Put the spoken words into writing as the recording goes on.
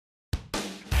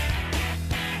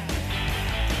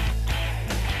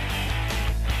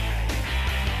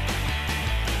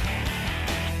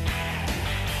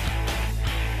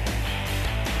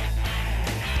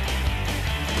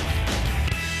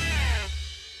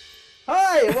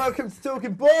welcome to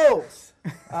Talking Balls.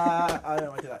 I don't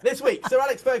want to do that. This week, Sir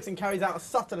Alex Ferguson carries out a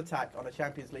subtle attack on a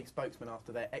Champions League spokesman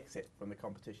after their exit from the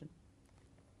competition.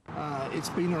 It's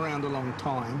been around a long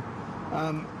time,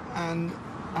 and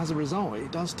as a result,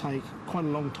 it does take quite a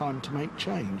long time to make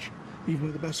change, even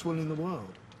with the best will in the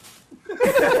world.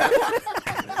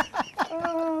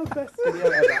 Oh, best video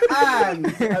ever. And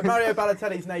Mario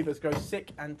Balotelli's neighbours grow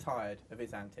sick and tired of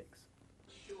his antics.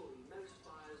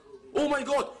 Oh my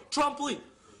God! Trampoline!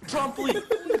 Trampoline!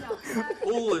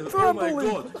 Oh my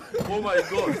God! Oh my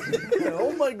God!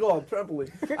 Oh my God!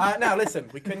 Trampoline. Now listen,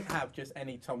 we couldn't have just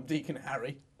any Tom Deacon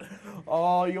Harry.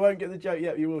 Oh, you won't get the joke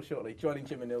yet. You will shortly. Joining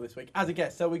Jim and Neil this week as a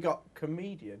guest. So we got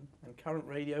comedian and current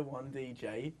Radio 1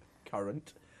 DJ,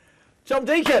 Tom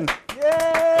Deacon.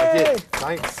 Yay!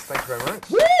 Thanks. Thank you very much.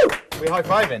 Woo! We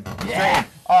high-fiving? Yeah.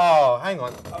 Oh, hang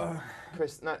on.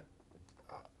 Chris, no.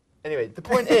 Anyway, the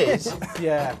point is,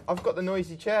 yeah, I've got the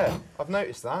noisy chair. I've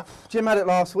noticed that. Jim had it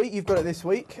last week. You've got it this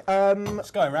week. It's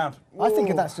going round. I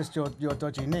think that's just your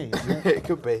dodgy knee, isn't it? It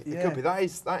could be. Yeah. It could be. That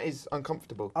is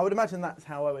uncomfortable. I would imagine that's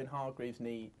how Owen Hargreaves'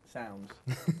 knee sounds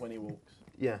when he walks.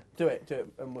 Yeah. Do it,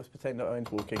 and let's pretend that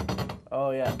Owen's walking. Oh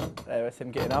yeah, that's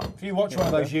him getting up. If you watch one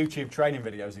of those YouTube training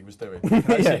videos he was doing,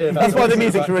 that's why the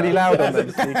music's really loud on them,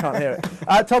 so you can't hear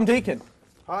it. Tom Deacon.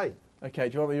 Hi. Okay,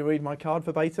 do you want me to read my card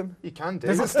verbatim? You can do.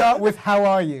 Does it start with "How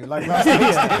are you"? Like last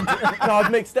time? No, I've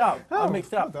mixed up.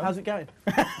 How's it going?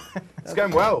 It's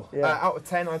going well. Yeah. Out of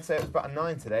 10, I'd say it was about a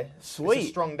 9 today. Sweet. It's a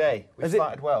strong day. We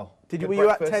started well. Were you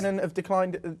at 10 and have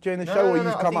declined during the show, or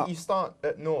you've come I think up? you start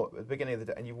at 0 at the beginning of the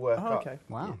day and you work up. Okay.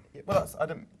 Wow. Well, I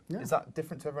don't. Yeah. Is that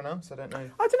different to everyone else? I don't know.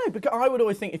 I don't know, because I would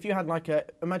always think if you had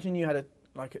imagine you had a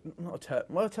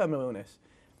terminal illness.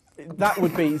 That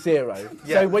would be 0.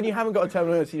 Yeah. So when you haven't got a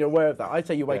terminal illness and you're aware of that, I'd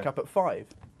say you wake up at 5.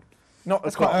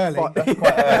 That's quite early. That's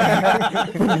quite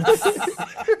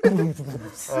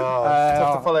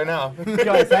tough to follow now.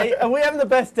 Guys, are we having the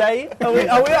best day? We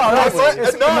are.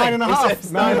 It's 9.5.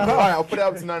 It's 9.5. Right, I'll put it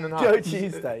up to 9.5. Joe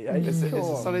Tuesday. It's a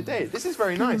solid day. This is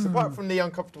very nice. Apart from the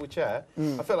uncomfortable chair,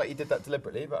 I feel like you did that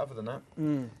deliberately, but other than that.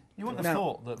 You wouldn't have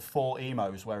thought that 4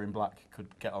 emos wearing black could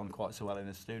get on quite so well in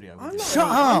a studio. Shut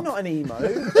up! I'm not an emo.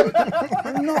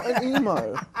 I'm not an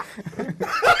emo.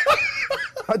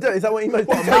 I don't. Is that what emos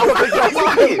do?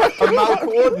 A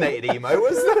mal-coordinated emo,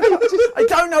 was that? I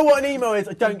don't know what an emo is.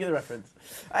 I don't get the reference.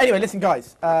 Anyway, listen,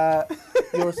 guys.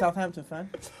 You're a Southampton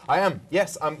fan? I am.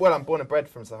 Yes. I'm born and bred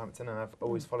from Southampton, and I've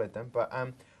always followed them. But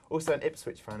I'm also an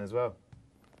Ipswich fan as well.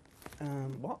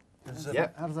 What? How does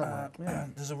that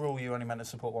work? There's a rule you're only meant to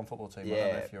support one football team. I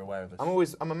don't know if you're aware of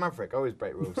this. I'm a maverick. I always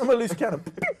break rules. I'm a loose cannon.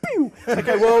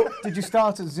 Okay, well, Did you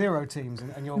start at 0 teams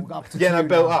and you're up to 2 Yeah, and I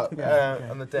built now?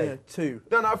 up on the day. yeah, 2.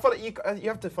 No, I follow you. You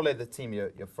have to follow the team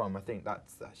you're from. I think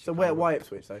that's. So why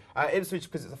Ipswich though? Ipswich,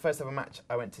 because it's the first ever match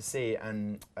I went to see,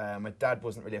 and my dad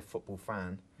wasn't really a football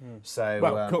fan. So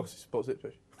Well, of course, he supports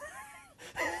Ipswich.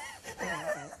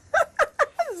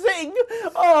 Zing!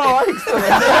 Oh, excellent.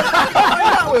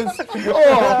 That was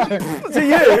to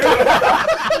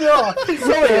you.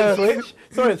 Sorry, Ipswich.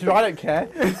 Sorry, Ipswich. I don't care.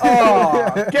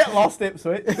 Oh, get lost,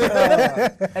 Ipswich.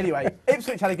 Anyway,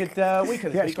 Ipswich had a good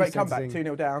weekend this week. Great comeback,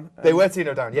 2-0 down. They were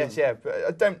 2-0 down. Yes, yeah.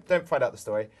 But don't find out the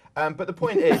story. But the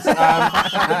point is,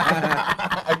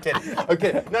 I'm kidding.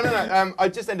 Okay, no. I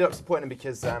just ended up supporting them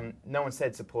because no one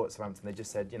said support Southampton. They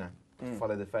just said,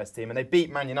 follow the first team, and they beat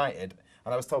Man United.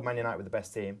 And I was told Man United were the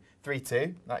best team.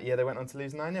 3-2. That year they went on to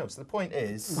lose 9-0. So the point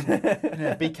is,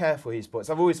 be careful who you support.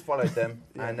 So I've always followed them.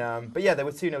 And but yeah, they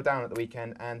were 2-0 down at the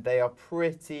weekend, and they are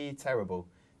pretty terrible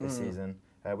this season.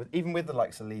 Even with the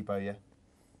likes of Lebo, yeah.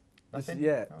 Nothing?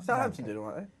 Yeah, Southampton did all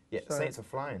right, Yeah, Saints are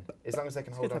flying, as long as they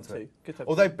can hold on to it. Good to have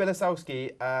Although two.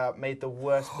 Bilasowski made the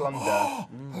worst blunder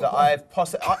that I've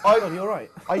possibly... You're right.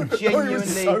 I genuinely...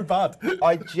 so bad.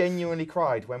 I genuinely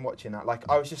cried when watching that. Like,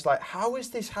 I was just like, how has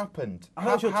this happened? That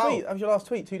was your tweet. That was your last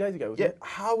tweet 2 days ago, wasn't it?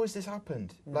 How has this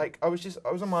happened? Like, I was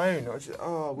on my own. I was just,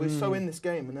 we're so in this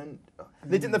game, and then...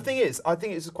 They didn't, the thing is, I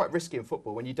think it's quite risky in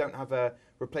football when you don't have a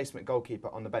replacement goalkeeper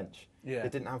on the bench. Yeah. They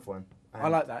didn't have one. I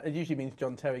like that. It usually means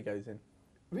John Terry goes in.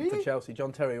 Really? For Chelsea,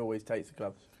 John Terry always takes the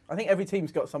gloves. I think every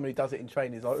team's got somebody who does it in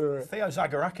training. He's like, ugh. Theo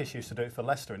Zagorakis used to do it for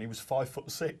Leicester, and he was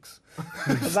 5'6".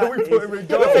 So we put him in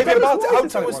goal. How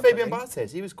tall was Fabian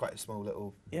Barthez? He was quite a small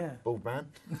little bald man.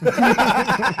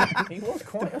 He was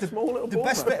quite a small little The ball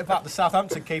best man. bit about the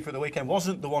Southampton keeper at the weekend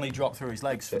wasn't the one he dropped through his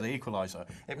legs for the equaliser.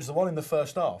 It was the one in the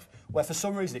first half, where for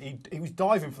some reason he was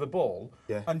diving for the ball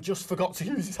and just forgot to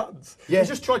use his hands. Yeah. He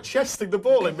just tried chesting the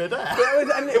ball in midair.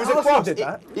 It was a cross.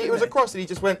 It was a cross, and he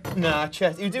just went, nah,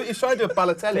 chest. He was trying to do a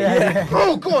Balotelli. Yeah.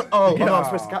 Oh, go on. Oh, I'm not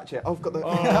supposed to catch it. I've got the.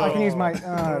 I can use my.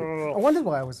 I wondered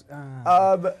why I was.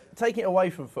 Taking it away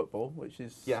from football, which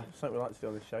is Yeah. something we like to do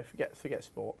on this show. Forget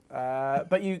sport.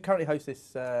 But you currently host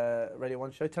this Radio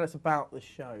 1 show. Tell us about the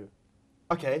show.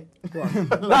 Okay.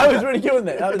 That was really good, wasn't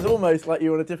it? That was almost like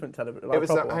you were on a different television. Like It was.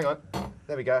 Hang on.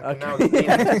 There we go. Okay. Now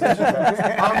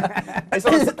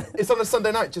it's on a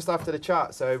Sunday night just after the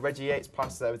chart. So Reggie Yates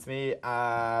passed it over to me.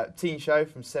 Teen show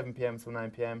from 7 p.m. till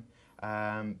 9 p.m.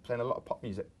 Playing a lot of pop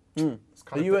music. It's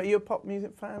Are you a pop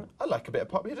music fan? I like a bit of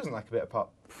pop. Who doesn't like a bit of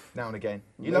pop? Now and again.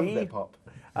 You love a bit of pop.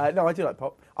 No, I do like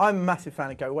pop. I'm a massive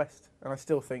fan of Go West, and I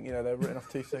still think they're written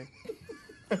off too soon.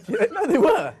 No, they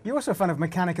were. You're also a fan of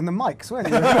Mechanic and the Mics, weren't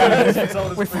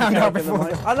you? We found out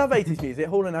before. I love 80s music.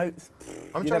 Hall and Oates.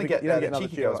 I'm trying to get the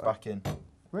Cheeky Girls back in.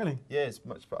 Really? Yeah, it's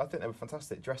much. But I think they were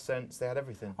fantastic. Dress sense, they had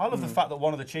everything. I love the fact that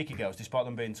one of the Cheeky Girls, despite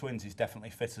them being twins, is definitely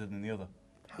fitter than the other.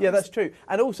 Yeah, that's true.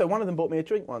 And also, one of them bought me a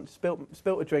drink once.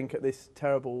 Spilt a drink at this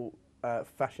terrible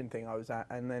fashion thing I was at,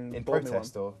 and then In bought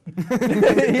protest, me one. or?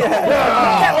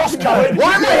 Yeah.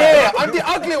 Why am I here? I'm the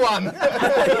ugly one.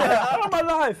 Oh, my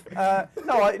life.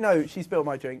 No, she spilled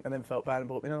my drink and then felt bad and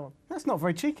bought me another one. That's not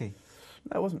very cheeky.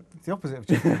 No, it wasn't. It's the opposite of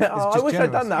cheeky. It's I just wish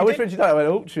I'd done that. I You wish did- when she done it, I went,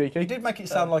 oh, cheeky. He did make it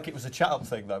sound like it was a chat-up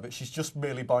thing, though, but she's just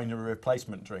merely buying you a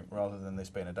replacement drink rather than this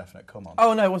being a definite come-on.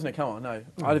 Oh, no, it wasn't a come on, no.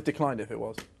 I'd have declined if it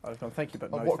was. I'd have gone, thank you,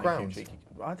 but On no, what thank grounds? you, cheeky.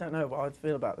 I don't know what I'd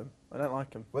feel about them. I don't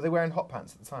like them. Were they wearing hot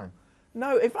pants at the time?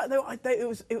 No, in fact, it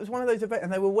was one of those events,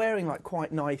 and they were wearing like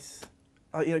quite nice,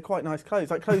 quite nice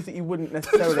clothes, like clothes that you wouldn't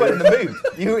necessarily. You just weren't in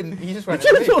the mood. You just weren't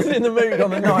in the Just mood. wasn't in the mood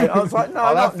on the night. I was like, no,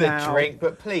 I'll not have the now. drink,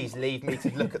 but please leave me to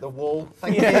look at the wall.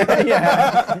 Thank you.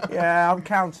 Yeah, I'm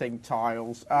counting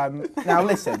tiles. Now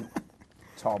listen,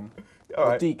 Tom, All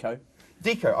right. Deco.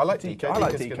 Deco, I like Deco. I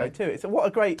like Deco's a good Deco name. too. It's what a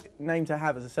great name to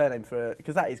have as a surname for,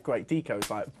 because that is great.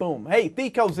 Deco's like boom. Hey,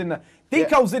 Deco's in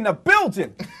the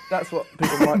building. That's what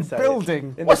people might say.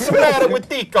 Building. In What's the matter with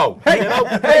Deco? Hey,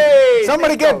 hey,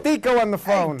 Somebody Deco. get Deco on the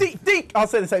phone. I'll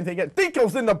say the same thing again.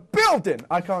 Deco's in the building.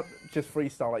 I can't just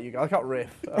freestyle like you guys. I can't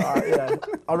riff. I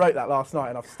wrote that last night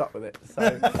and I've stuck with it.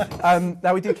 So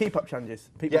now we do keep up challenges.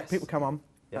 People come on.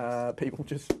 Yes.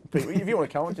 If you want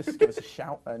to come on, just give us a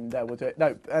shout and we'll do it.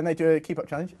 No, and they do a keep up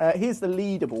challenge. Here's the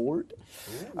leaderboard.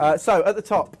 So at the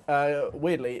top,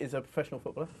 weirdly, is a professional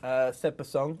footballer, Seb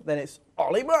Bassong. Then it's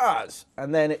Ollie Mars,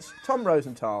 and then it's Tom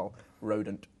Rosenthal,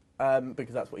 Rodent.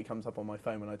 Because that's what he comes up on my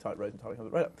phone when I type Rosenthal. He comes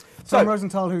up right up. Tom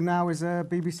Rosenthal, who now is a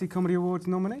BBC Comedy Awards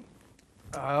nominee.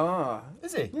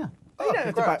 Is he? Yeah. You don't have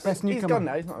to congrats. back- Best he's newcomer. gone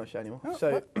now. He's not on the show anymore.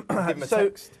 So, Give him a so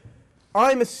text.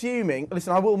 I'm assuming.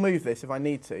 Listen, I will move this if I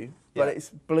need to, but Yeah. it's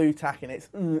blue tack and it's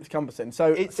cumbersome. So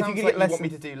It if you sounds could like get less, you want me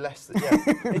to do less. Yeah.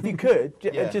 if you could,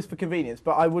 Yeah. just for convenience.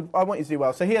 But I want you to do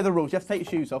well. So here are the rules. You have to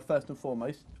take your shoes off first and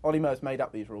foremost. Ollie Murs made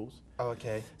up these rules. Oh,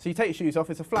 okay. So you take your shoes off.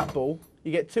 It's a flat ball.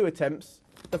 You get 2 attempts.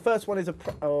 The first one is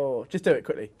just do it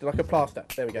quickly, like a plaster.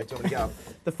 There we go. Do you want me to get up?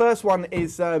 The first one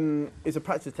is a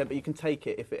practice attempt, but you can take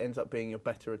it if it ends up being your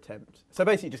better attempt. So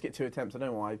basically, you just get 2 attempts. I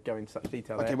don't know why I go into such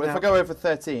detail. Okay, there. well, Now- if I go over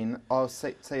 13, I'll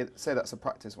say that's a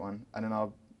practice one, and then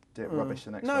I'll do it rubbish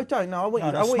the next one. No, don't. No, I want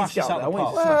you. No, I want you smash to get this up out there. I the want you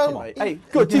to park. smash it, Well, mate. Hey,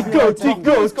 go, He's got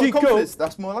confidence.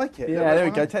 That's more like it. Yeah, there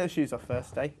we go. Take the shoes off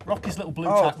first, eh? Rocky's little blue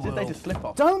Oh, tackle. they just slip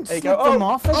off. Don't There you slip go. them Oh.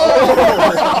 off. Please do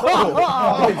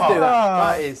that.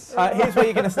 That is. Here's where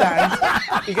you're going to stand.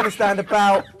 You're going to stand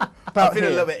about I'm feeling here. a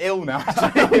little bit ill now.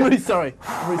 I'm really sorry.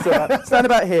 I'm really sorry. Stand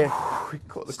about here.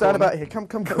 Caught the Stand corner. about here. Come.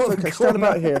 It's okay. Stand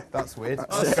about here. That's weird.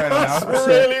 What's going on now? That's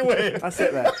really weird. That's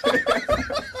it there.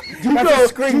 That's a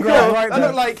screen grab right I there.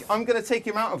 look like I'm going to take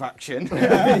him out of action.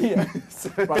 Yeah.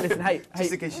 Right, listen. Hey.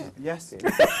 Just in case you... Yes.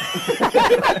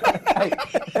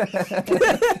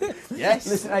 Yes.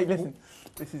 Listen. Hey. Listen.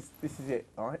 This is it.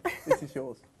 All right. This is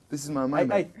yours. This is my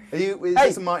moment. Hey. Is Hey.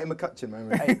 this a Marty McCutcheon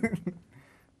moment? Hey.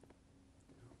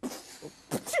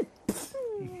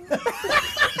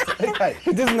 Okay.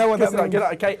 He doesn't know what that Get means.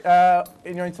 up. Okay.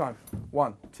 In your own time.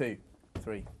 1, 2,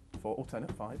 3, 4.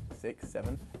 Alternate. 5, 6,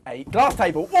 7, 8. Glass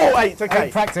table. Oh, 8. Okay.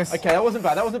 8 practice. Okay, that wasn't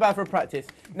bad. That wasn't bad for a practice.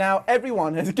 Now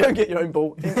everyone has go get your own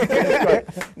ball. It's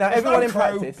great. Now everyone in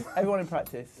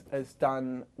practice has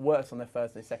done worse on their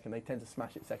first and their second. They tend to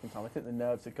smash it second time. I think the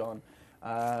nerves are gone.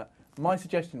 My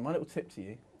suggestion, my little tip to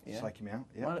you. Yeah. Psyching me out.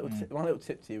 My Yeah. little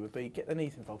tip to you would be get the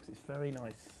knees involved 'cause it's very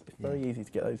nice. It's very easy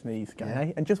to get those knees going,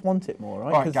 eh? And just want it more, right?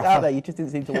 All right, Because Gaffer. out there you just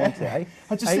didn't seem to want it, eh?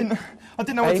 I just Hey.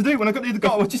 didn't know what to do when I got near the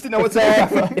goal. I just didn't know what If to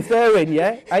do. they're, if they're in,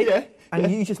 yeah, eh? Yeah,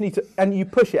 And you just need to, and you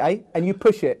push it, eh? And you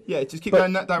push it. Yeah, just keep But-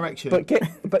 going that direction. But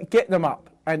get them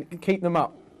up and keep them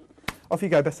up. Off you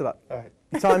go. Best of luck. All right.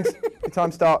 Your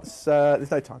time starts. There's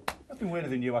no time. Nothing weirder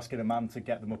than you asking a man to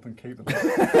get them up and keep them up.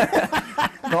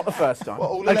 Not the first time.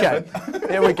 What, all okay, 11?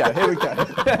 here we go.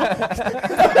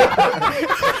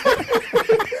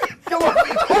 Come on!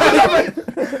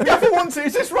 Gaffer wants it.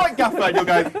 Is this right, Gaffer? And you'll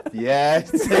go,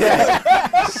 yes.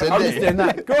 I'm just doing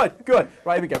that. Good.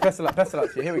 Right, here we go. Best of luck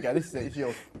to you. Here we go. This is it. It's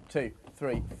yours. 2,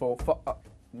 3, 4, 5.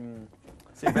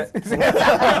 See a bit.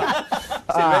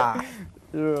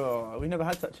 We never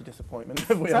had such a disappointment.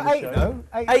 Have we So on the 8 show? though.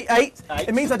 8.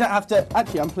 It means I don't have to.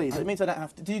 Actually, I'm pleased. It means I don't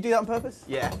have to. Do you do that on purpose?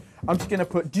 Yeah. I'm just going to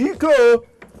put Duco.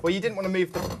 Well, you didn't want to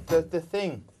move the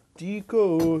thing.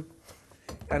 Duco.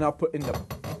 And I'll put in the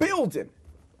building.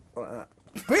 Like that.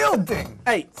 Building.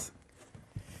 8.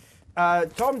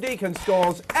 Tom Deacon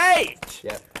scores 8.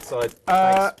 Yeah. Solid.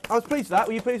 I was pleased with that.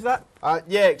 Were you pleased with that?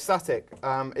 Yeah, ecstatic.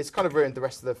 It's kind of ruined the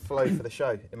rest of the flow for the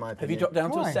show, in my opinion. Have you dropped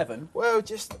down to a Why? 7? Well,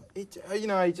 just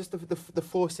just the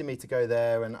forcing me to go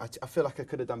there, and I feel like I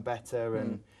could have done better,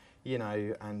 and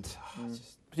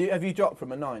Have you dropped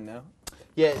from a 9 now?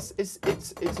 yeah, it's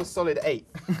a solid 8.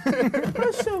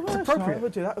 It's appropriate.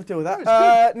 We'll do that. We'll deal with that.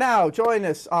 No, now, join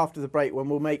us after the break when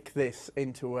we'll make this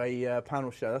into a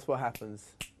panel show. That's what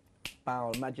happens.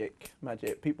 Wow, magic.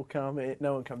 People come in,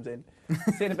 no one comes in.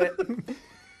 See you in a bit.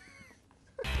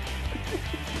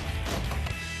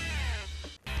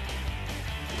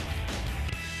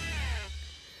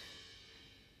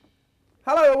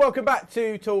 Hello and welcome back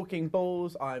to Talking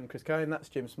Balls. I'm Chris Cohen, that's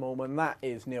Jim Smallman, that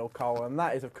is Neil Cohen,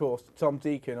 that is of course Tom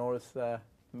Deacon, or as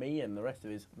me and the rest of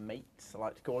his mates I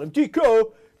like to call him,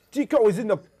 Deaco! Deaco is in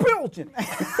the building!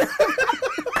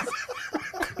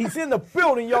 He's in the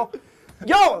building, y'all!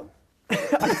 Yo!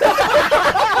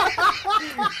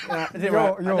 I didn't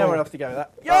know where else to go with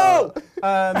that. Yo!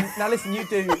 Now listen, you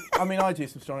do, I do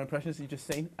some strong impressions, you've just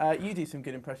seen. You do some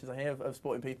good impressions, I hear, of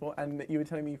sporting people, and you were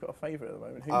telling me you've got a favourite at the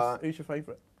moment. Who's your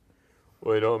favourite?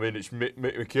 Well, you know what I mean, it's Mick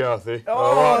McCarthy.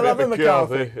 Oh, I love Mick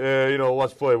McCarthy.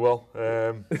 Lads play well.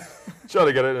 Tried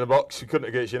to get it in the box, he couldn't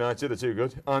against United, they're too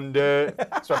good. And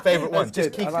it's my favourite one,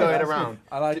 just keeps going around.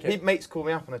 I like it. Mates call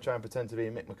me up and I try and pretend to be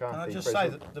Mick McCarthy. Can I just say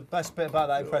that the best bit about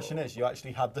that impression is you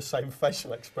actually had the same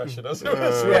facial expression as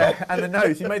us. Yeah, and the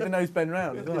nose, you made the nose bend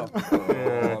round as well.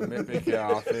 Mick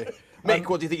McCarthy. Mick,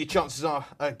 what do you think your chances are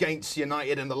against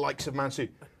United and the likes of Man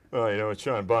City? Well, I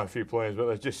try and buy a few players, but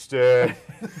they're just too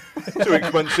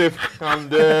expensive, and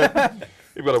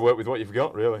you've got to work with what you've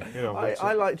got, really.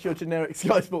 I liked your generic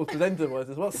Sky Sports presenter voice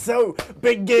as well. So,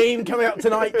 big game coming up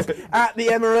tonight at the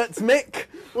Emirates, Mick.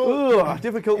 Ooh,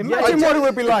 difficult. Imagine what it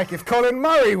would be like if Colin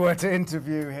Murray were to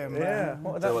interview him. Yeah,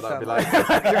 what would that be like?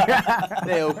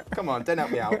 Neil, come on, don't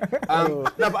help me out. No,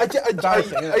 but I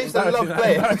used to love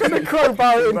playing. I'm going to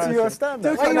crowbar it into your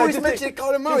stand-up. Why you always mention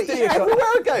Colin Murray? Everywhere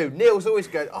I go, Neil's always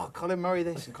going, oh, Colin Murray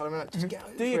this and Colin Murray that. Just get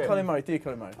over Do you Colin Murray?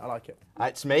 I like it.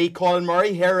 That's me, Colin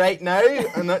Murray, here right now.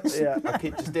 And that's, I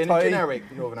keep just doing a generic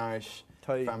Northern Irish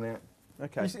family.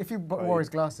 Okay. If you wore his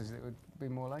glasses, it would be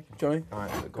more like him. Johnny? All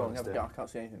right, Go on, have a go. I can't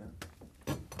see anything now.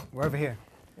 We're over here.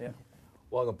 Yeah.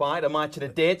 Welcome back to Match of the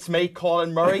Day. It's me,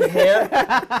 Colin Murray, here.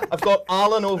 I've got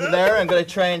Alan over there. I'm going to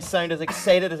try and sound as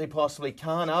excited as I possibly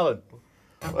can. Alan.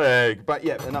 But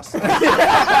yeah, and that's...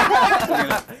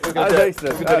 That was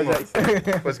excellent.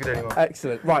 Let's go anymore.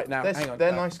 Excellent. Right, now, hang on.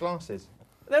 They're nice glasses.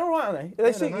 They're all right, aren't they?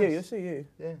 They suit nice. you. They suit you.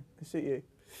 Yeah. They suit you.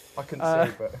 I couldn't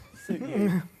see, but... Suit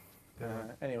you.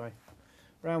 Anyway,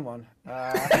 round one. No,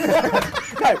 right,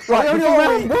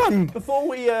 before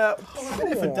we start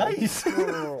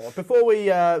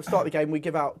the game, we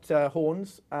give out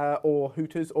horns or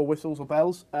hooters or whistles or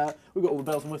bells. We've got all the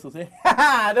bells and whistles here.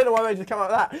 I don't know why they just come up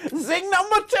with that. Zing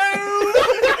number 2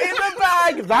 in the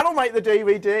bag. That'll make the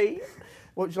DVD.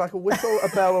 What would you like, a whistle, a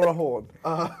bell, or a horn?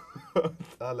 I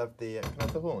love the... can I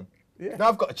have the horn? Yeah. No,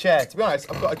 I've got a chair. To be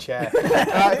honest, I've got a chair.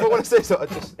 If I want to say something,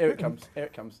 I just... Here it comes.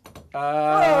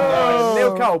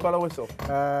 Neil Cole, bell or whistle?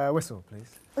 Whistle,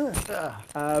 please.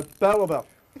 Bell or bell?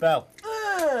 Bell.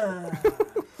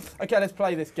 Okay, let's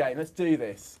play this game. Let's do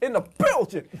this. In the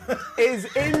building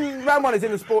round one is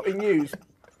in the sporting news.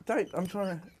 I'm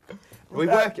trying to. We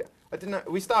work it. I didn't know.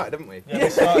 We started, haven't we? Yeah, we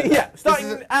started. Yeah,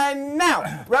 starting. And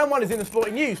now, round one is in the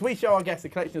sporting news. We show our guests a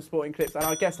collection of sporting clips, and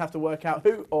our guests have to work out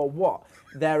who or what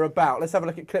they're about. Let's have a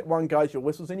look at clip 1, guys. Your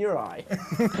whistle's in your eye.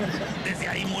 Desde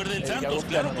ahí muerde el Santos,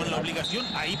 claro, con la obligación.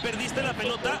 Ahí perdiste la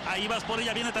pelota, ahí vas por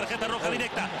ella, viene tarjeta roja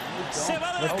directa. Se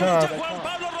va de la derecha Juan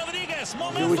Pablo Rodríguez.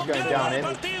 Momento claro del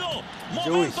partido.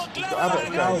 Momento claro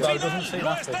del gran final.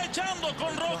 Lo está echando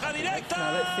con roja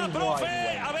directa.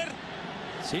 Profe, a ver.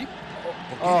 ¿Sí?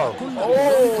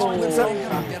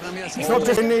 It's not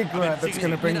just a knee grab that's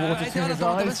going to bring water to his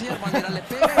eyes.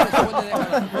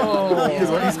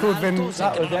 He's called Vin.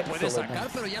 That was excellent.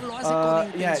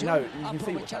 Yeah, no, you can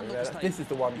see what's happening there. This is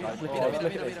the one, guys. Look at this,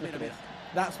 look at this, look at this.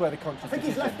 That's where the conscious. I think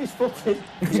he's left his foot in.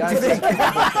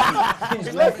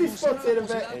 He's left his foot in a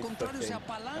bit.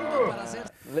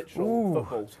 Literal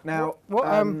football. Now,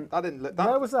 that didn't look.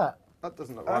 Where was that? That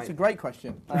doesn't look that's a right. great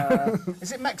question.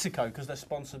 Is it Mexico because they're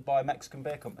sponsored by a Mexican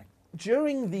beer company?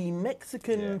 During the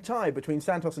Mexican tie between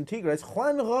Santos and Tigres,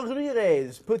 Juan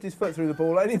Rodriguez put his foot through the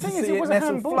ball only to thing is, see it it was a nestle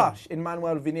handball. flush in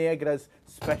Manuel Viniegra's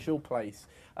special place.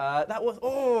 That was,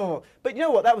 but you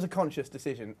know what? That was a conscious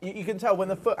decision. You can tell when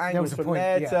the foot angles was a from point,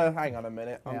 there yeah. to, hang on a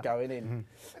minute, I'm going in.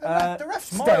 The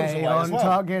ref's miles away Stay as on well.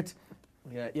 target.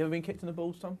 Yeah, you ever been kicked in the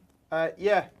balls, Tom?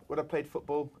 Yeah, when I played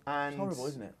football and horrible,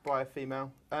 isn't it? by a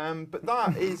female. But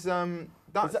that is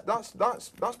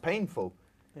that's painful.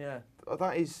 Yeah.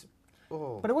 That is.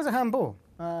 Oh. But it was a handball.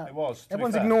 It was.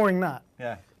 Everyone's ignoring that.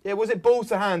 Yeah. Yeah, was it ball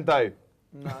to hand though?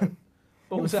 No. It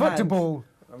Balls was to foot hand. to ball.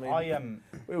 I mean, I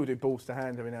we all do balls to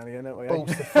hand every now and again, don't we? Balls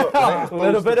to foot. A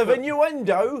little bit of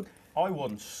innuendo. I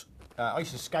once, I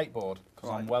used to skateboard because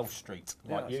I'm Welsh Street,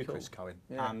 Yeah, like you, that's Chris cool. Cohen.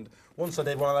 Yeah. And once I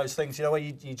did one of those things, you know, where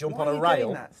you jump Why on are a you rail.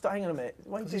 doing that? Stop, hang on a minute.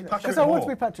 Why are you doing that? Patrick Because I want to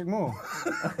Moore. be Patrick Moore.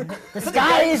 The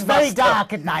sky is very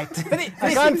dark at night.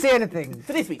 I can't see anything.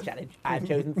 For this week's challenge, I've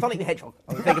chosen Sonic the Hedgehog.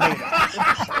 Let's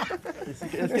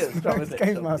get it strong, isn't it?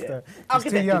 Games Master. I'll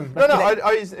He's get too it. young. No, I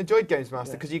always enjoyed Games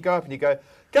Master because you go up and you go,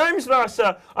 Games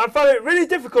Master, I found it really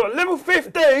difficult. Level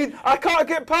 15, I can't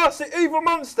get past the evil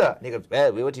monster. And he goes,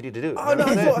 well, what do you need to do? Oh no!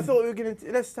 I thought we were going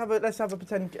to let's have a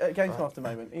pretend Games Master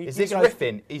moment. Is this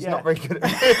riffing? He's not very good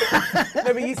at it.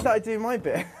 No, but you started doing my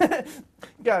bit.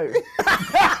 Go.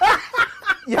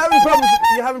 You're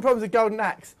having problems with Golden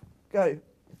Axe. Go.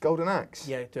 Golden Axe?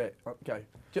 Yeah, do it. Go.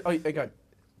 Go.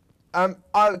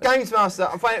 Games Master,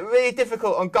 I find it really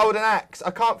difficult on Golden Axe.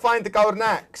 I can't find the Golden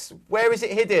Axe. Where is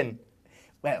it hidden?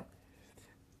 Well.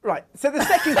 Right. So the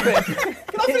second clip. Can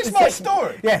I finish my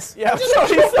story? Yes. Yeah.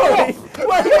 Sorry.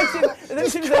 Well,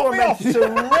 Just cut me off to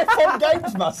rip on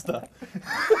Games Master.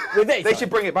 with this. They should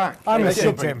bring it back. I'm They listening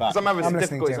should to bring him. it back. Because I'm having some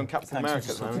listening to difficulties him. on Captain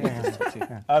Thanks, America at the moment.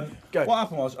 Yeah. Go. What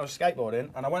happened was I was skateboarding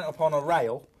and I went up on a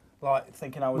rail, like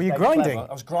thinking I was. Were you David grinding? Clever.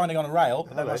 I was grinding on a rail,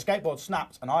 but then my skateboard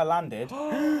snapped and I landed.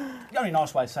 The only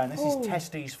nice way of saying this is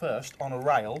testes first on a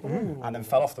rail, and then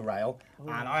fell off the rail,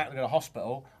 and I had to go to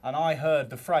hospital. And I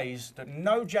heard the phrase that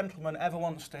no gentleman ever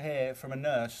wants to hear from a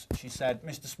nurse. She said,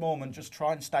 "Mr. Smallman, just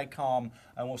try and stay calm,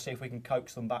 and we'll see if we can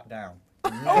coax them back down."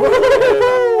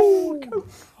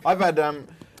 I've had, if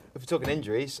we're talking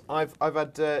injuries, I've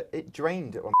had it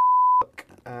drained at one.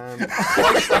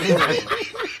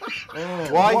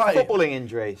 Why footballing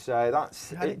injury? So that's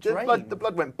had it the drained?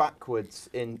 blood went backwards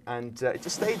in, and it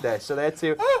just stayed there. So they had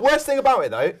to. Worst thing about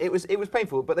it though, it was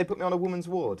painful, but they put me on a woman's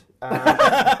ward.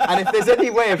 And if there's any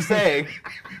way of saying,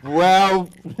 well,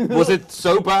 was it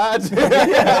so bad?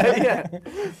 Yeah.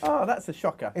 Oh, that's a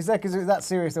shocker. Is that because it was that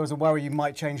serious? There was a worry you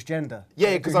might change gender.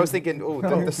 Yeah, because I was thinking, oh,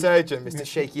 the surgeon, Mr.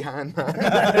 Shaky Hand.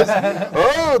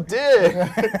 Oh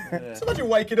dear. So imagine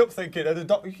waking up thinking, and the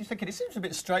doctor, you're thinking, it seems a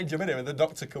bit strange a minute, and the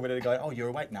doctor coming in and going, "Oh, you're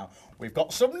awake now. We've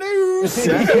got some news." These.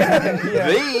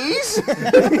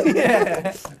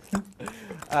 Yeah.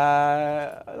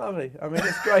 Lovely. I mean,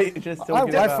 it's great just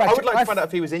talking about. I would like to find out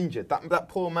if he was injured. That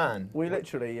poor man. We've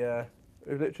literally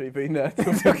been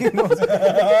talking.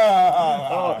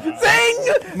 Zing!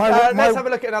 Let's have a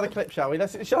look at another clip, shall we?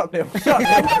 Shut up, Neil. Shut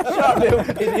up, Neil,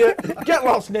 idiot. Get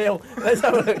lost, Neil. Let's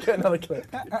have a look at another clip.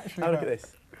 Have a look at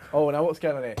this. Oh, now what's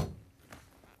going on here?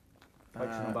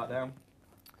 Coaxing them back down.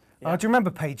 Oh, do you remember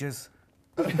Pages?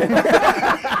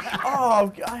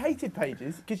 Oh, I hated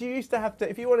Pages because you used to have to,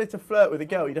 if you wanted to flirt with a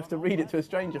girl, you'd have to read it to a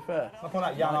stranger first. I find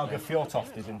that Jan Alger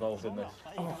Fjortoft is involved in this.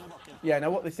 Yeah,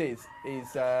 now what this is.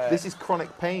 This is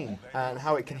chronic pain and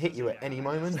how it can hit you at any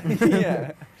moment.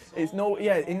 Yeah, it's no,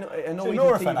 yeah, in a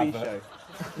Norwegian TV show.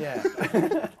 Yeah.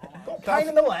 Got pain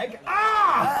in the leg.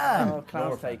 Oh,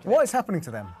 Klaus taken. What is happening to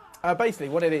them? Basically,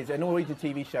 what it is, a Norwegian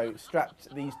TV show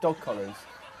strapped these dog collars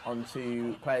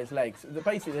onto players' legs.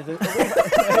 Basically, there's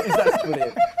that's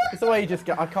brilliant. It's the way you just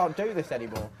go, I can't do this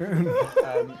anymore.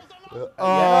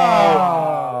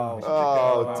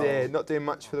 Oh dear, not doing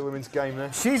much for the women's game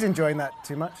there. She's enjoying that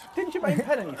too much. Didn't Jermaine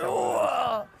Pennant used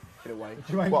to get away?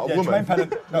 What, a woman?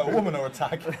 No, a woman or a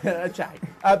tag. A tag.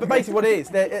 But basically, what it is,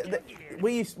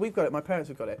 we've got it. My parents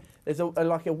have got it. There's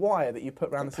like a wire that you put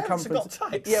around the Parents have circumference.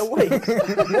 got tags? Yeah, wait.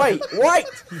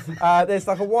 There's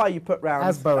like a wire you put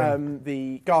round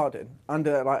the garden,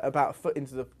 under like about a foot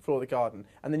into the floor of the garden,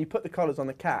 and then you put the collars on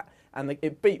the cat, and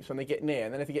it beeps when they get near,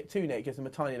 and then if they get too near, it gives them a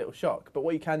tiny little shock. But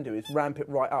what you can do is ramp it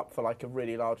right up for like a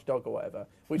really large dog or whatever,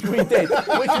 which we did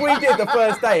the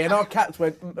first day, and our cats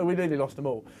went, we nearly lost them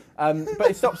all. But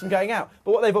it stops them going out.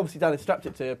 But what they've obviously done is strapped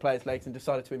it to players' legs and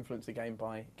decided to influence the game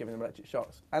by giving them electric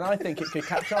shocks. And I think it could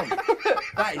catch on.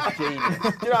 That is genius.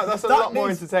 You know, that's a lot more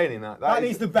entertaining. That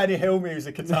needs the Benny Hill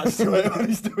music attached to it when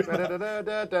he's doing that.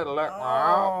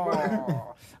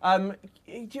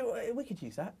 We could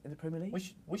use that in the Premier League.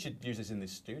 We should use this in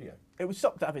this studio. It would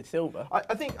stop David Silva.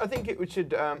 I think it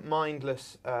should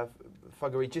mindless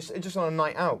fuggery just on a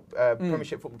night out.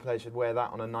 Premiership football players should wear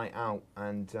that on a night out,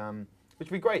 and which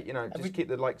would be great. You know, just keep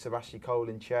the likes of Ashley Cole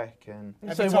in check. And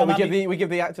so what, we give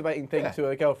the activating thing to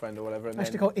a girlfriend or whatever. And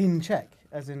Ashley Cole in check,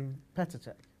 as in Petr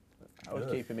Cech. I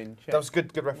would keep him in check. That was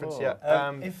good reference, yeah.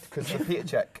 Because Peter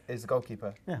Cech is the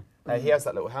goalkeeper. Yeah. He has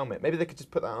that little helmet. Maybe they could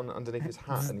just put that on underneath his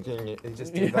hat and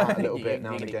just do that a little bit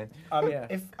now and again.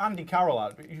 If Andy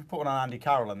Carroll, you put one on Andy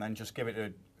Carroll and then just give it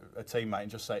to a teammate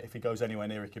and just say, if he goes anywhere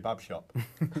near a kebab shop,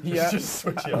 just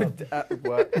switch it on. That would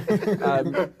work.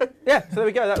 Yeah, so there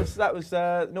we go. That was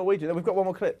Norwegian. Then we've got one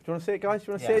more clip. Do you want to see it, guys? Do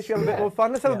you want to see it? Should we have a bit more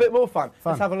fun? Let's have a bit more fun.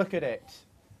 Let's have a look at it.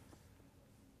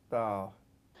 Oh.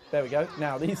 There we go.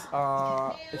 Now, this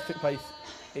took place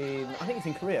in, I think it's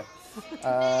in Korea.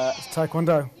 It's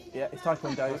Taekwondo. Yeah, it's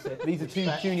Taekwondo. These are two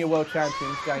junior world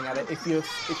champions going at it. If you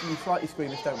slightly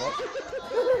squeamish, don't watch.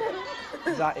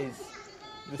 That is,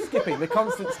 the skipping, the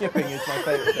constant skipping is my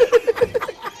favourite bit.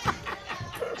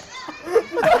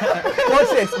 Watch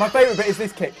this, my favourite bit is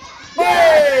this kick.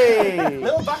 Hey!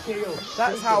 Little back heel.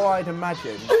 That's how I'd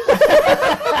imagine.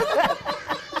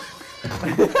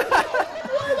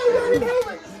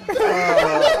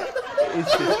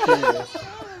 It's just genius.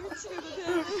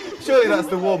 Surely that's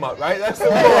the warm-up, right? That's the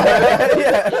warm-up.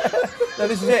 Yeah. No,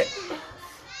 this is it.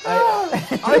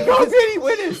 I can't see any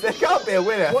winners. There can't be a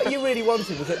winner. What you really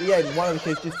wanted was at the end, one of the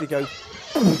kids just to go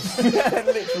and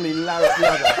literally larrup the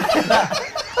other.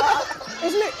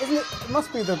 Isn't it? It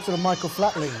must be the sort of Michael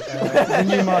Flatley, the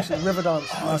new Riverdance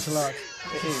martial arts.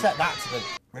 Set that to the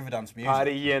Riverdance music.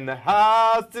 Party in the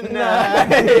house tonight.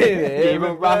 Keep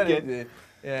it rocking.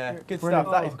 Yeah, good stuff.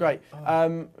 That is great.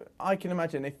 I can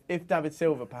imagine if David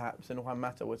Silva perhaps and Juan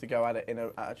Mata were to go at it in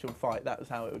an actual fight, that was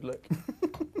how it would look.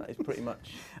 That is pretty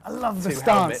much. I love the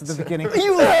stance at the beginning.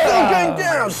 You are going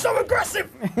down, so aggressive.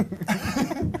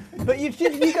 But you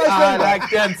guys. I like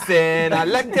dancing,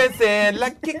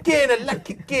 like kicking, I like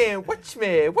kicking. Watch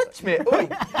me. Oi.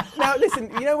 Now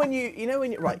listen, you know when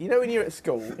you're at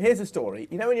school. Here's a story.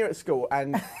 You know when you're at school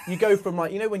and you go from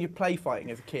like, when you play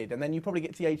fighting as a kid, and then you probably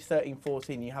get to the age 13,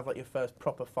 14, you have like your first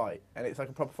proper fight, and it's like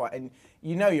a proper fight, and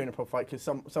you're in a proper fight because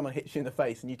someone hits you in the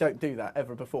face, and you don't do that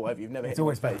ever before, have you? You've never hit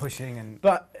someone in the face. It's always been pushing and.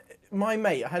 But my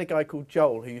mate, I had a guy called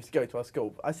Joel who used to go to our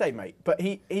school. I say mate, but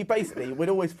he basically would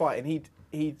always fight, and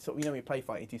he'd sort of, when you play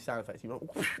fighting, he'd do sound effects.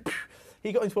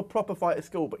 He got into a proper fight at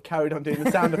school, but carried on doing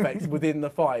the sound effects within the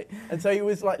fight. And so he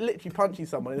was like literally punching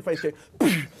someone in the face, going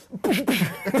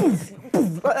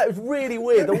like that. Was really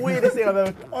weird. The weirdest thing I've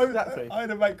ever sat through. I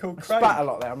had a mate called Craig. Spat a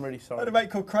lot there. I'm really sorry. I had a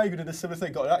mate called Craig who did a similar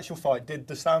thing. Got an actual fight, did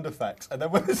the sound effects, and then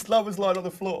when the slab was lying on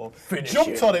the floor,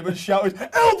 jumped on him and shouted,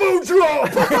 "Elbow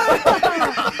drop!"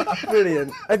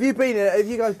 Brilliant. Have you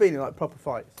guys been in like proper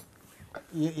fights?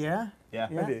 Yeah. Yeah.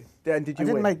 Have you? Yeah, and did you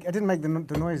I win? didn't make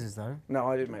the noises though. No,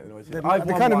 I didn't make the noises. The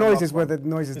kind of noises were the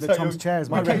noises that Tom's chairs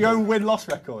You made. kept your own win-loss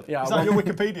record. Yeah, Is that your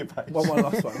Wikipedia page? 1-1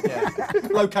 lost one. Yeah.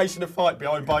 Location of fight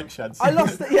behind bike sheds. I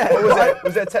lost it. Yeah.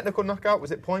 Was it a technical knockout?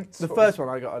 Was it points? The first one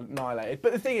I got annihilated.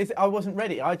 But the thing is, I wasn't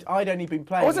ready. I'd only been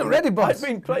playing. I wasn't ready, boss. I'd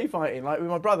been play fighting like with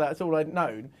my brother. That's all I'd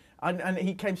known. And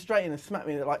he came straight in and smacked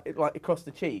me like across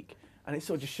the cheek, and it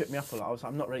sort of just shook me up a lot. I was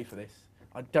like, I'm not ready for this.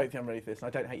 I don't think I'm ready for this, and I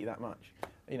don't hate you that much.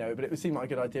 But it seemed like a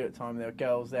good idea at the time. There were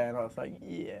girls there, and I was like,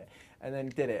 yeah. And then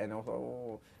did it, and I was like,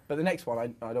 oh. But the next one,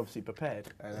 I'd obviously prepared,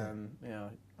 and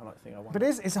I like to think I won. But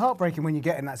it's heartbreaking when you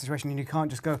get in that situation and you can't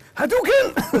just go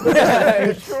Hadouken.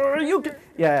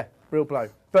 Yeah, real blow.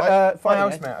 But my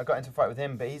housemate, I got into a fight with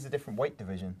him, but he's a different weight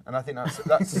division, and I think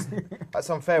that's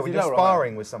unfair. When you're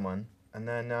sparring with someone, and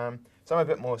then so I'm a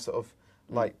bit more sort of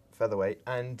like featherweight,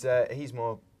 and he's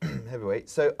more heavyweight.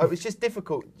 So it was just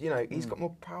difficult. He's got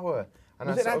more power. And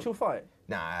was it an actual fight?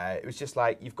 Nah, it was just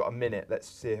like, you've got a minute, let's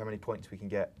see how many points we can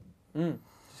get. Just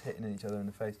hitting each other in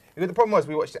the face. Because the problem was,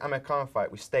 we watched the Amir Khan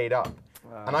fight, we stayed up.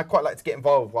 And I quite like to get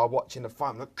involved while watching the fight.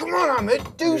 I'm like, come on, Amir,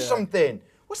 do something.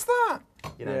 What's that?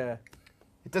 It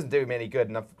doesn't do me any good,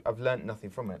 and I've learnt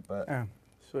nothing from it. But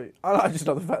Sweet. I just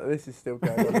love the fact that this is still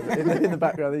going on. in the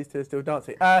background, these two are still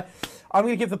dancing. I'm going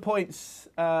to give the points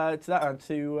to that round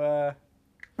to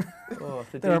Oh,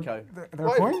 to There are, Deco. there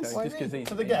are points? Just 'cause he's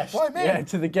To the guest. Why me? Yeah,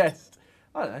 to the guest.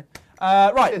 I don't know.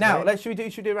 Right, Cheers, now, mate. should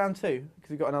we do round 2? Because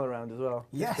we've got another round as well.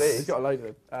 Yes. We've got a load of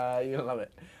them. You're going to love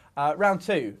it. Round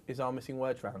 2 is our missing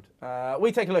words round.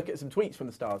 We take a look at some tweets from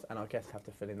the stars, and our guests have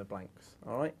to fill in the blanks.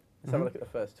 All right? Let's have a look at the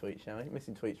first tweet, shall we?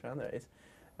 Missing tweets round, there it is.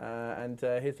 And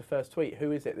here's the first tweet.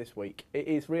 Who is it this week? It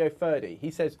is Rio 30. He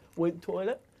says, went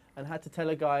toilet and had to tell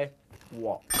a guy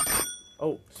what?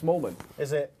 Oh, Smallman.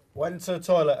 Is it went to the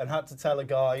toilet and had to tell a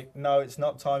guy, no, it's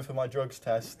not time for my drugs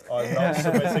test. I'm not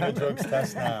submitting a drugs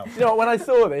test now. You know what, when I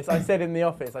saw this, I said in the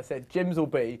office, I said, Jim's will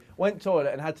be, went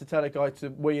toilet and had to tell a guy to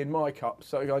wee in my cup,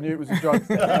 so I knew it was a drug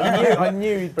test. I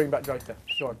knew he'd bring back drug test.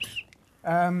 Go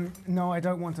on. No, I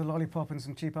don't want a lollipop and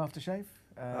some cheap aftershave.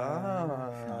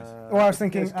 Nice. Well, I was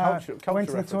thinking, There's culture went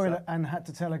to the reference toilet there. and had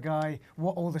to tell a guy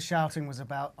what all the shouting was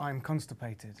about. I'm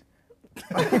constipated.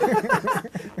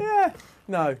 Yeah.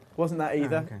 No, wasn't that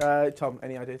either. Oh, Tom,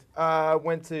 any ideas?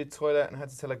 Went to the toilet and had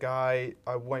to tell a guy,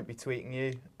 I won't be tweeting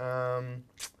you.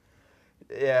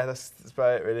 Yeah, that's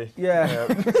about it, really. Yeah.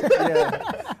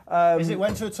 Yeah. Is it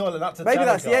went to the toilet and had to Maybe tell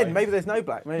that's a the guy? end. Maybe there's no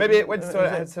black. Maybe it went to the toilet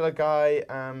and had to tell a guy,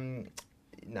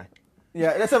 no.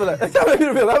 Yeah, let's have a look. Let's have a look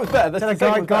at it. That was better.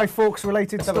 Tell a Guy Fawkes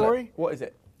related story. What is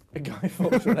it? A Guy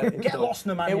Fawkes related Get story. lost in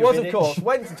the man. It you was, of Vidic. course,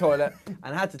 went to toilet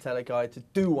and had to tell a guy to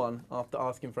do one after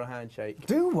asking for a handshake.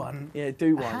 Do one. Yeah,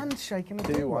 do A one. handshake and a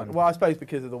Do do one. one. Well, I suppose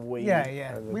because of the we. Yeah,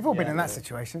 yeah. and the- We've all been yeah, in that yeah.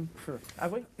 situation.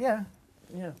 Have we? Yeah.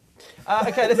 Yeah.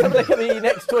 Okay, let's have a look at the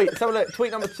next tweet. Let's have a look.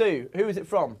 Tweet number 2. Who is it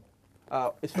from?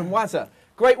 It's from Wazza.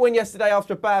 Great win yesterday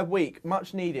after a bad week.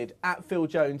 Much needed. At Phil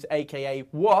Jones, a.k.a.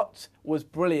 What was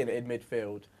brilliant in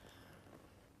midfield?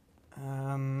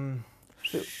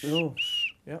 Oh,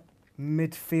 yep.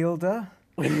 Midfielder.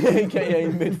 a.k.a.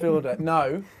 midfielder.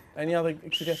 No. Any other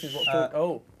suggestions? What?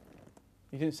 Oh.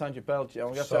 You didn't sound your bell, Jim.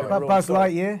 I'm going to Sorry. overrule. Buzz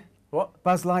Sorry. Lightyear. What?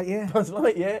 Buzz Lightyear. Buzz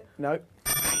Lightyear? No.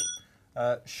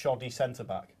 Shoddy centre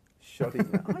back. Shoddy.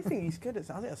 I think he's good at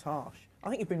that. I think that's harsh. I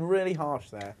think you've been really harsh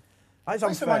there. That's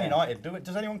Thanks for unfair. Man United.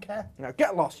 Does anyone care? Now,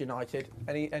 get lost, United.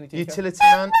 Any DK? Utility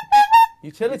man.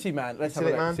 Utility man. Let's have a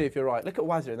Utility look. man. See if you're right. Look at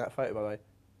Wazza in that photo, by the way.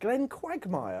 Glenn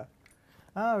Quagmire.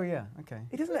 Oh yeah. Okay.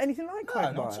 He doesn't look anything like No,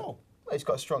 Quagmire. not at all. Well, he's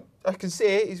got a strong, I can see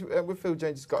it, he's, with Phil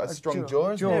Jones, he's got a strong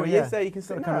jaw, isn't Yeah, jaw, he yeah. is there. You can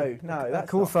see. Got No, kind of no, that's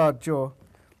cool not. third jaw.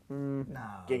 No.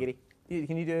 Giggity.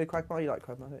 Can you do a Quagmire? You like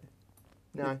Quagmire, don't you?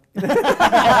 No.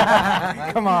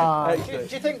 Come on. Do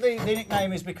you think the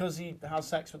nickname is because he has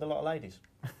sex with a lot of ladies?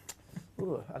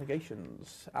 Ooh,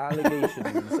 allegations.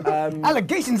 Allegations.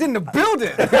 Allegations in the building.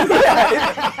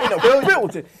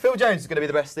 Built. Phil Jones is going to be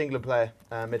the best England player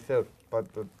midfield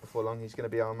before long. He's going to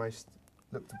be our most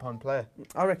looked upon player.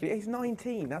 I reckon he's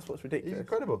 19. That's what's ridiculous. He's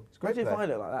incredible. He's a great Imagine if I player.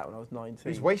 looked like that when I was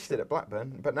 19. He's wasted at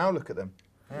Blackburn, but now look at them.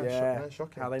 Yeah,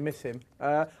 shocking. how they miss him.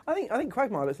 I think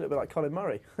Quagmire looks a little bit like Colin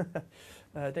Murray.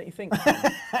 Don't you think?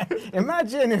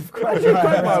 Imagine if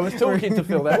Quagmire was talking to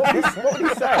Phil there. What would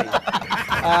he say?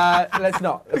 Let's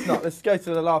not. Let's go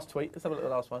to the last tweet. Let's have a look at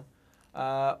the last one.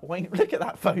 Wayne, look at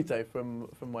that photo from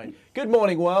Wayne. Good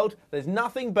morning, world. There's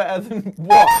nothing better than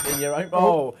what in your own.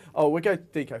 Oh, we'll go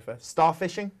Deco first.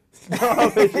 Starfishing.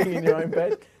 Starfishing in your own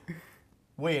bed.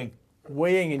 Weeing.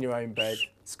 Weeing in your own bed.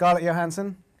 Scarlett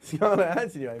Johansson. Scarlett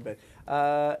Johansson in your own bed.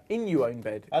 In your own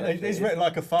bed. And it's written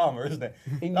like a farmer, isn't it?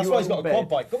 In That's your why he's got own a quad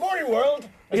bed. bike. Good morning, world.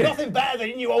 There's nothing better than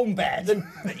in your own bed.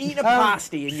 Eat a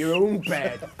pasty in your own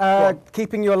bed.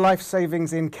 Keeping your life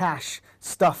savings in cash,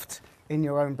 stuffed in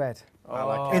your own bed. I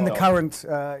like In the it. current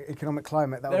economic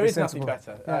climate, that There would be is nothing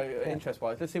sensible. better,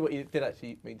 interest-wise. Let's see what you did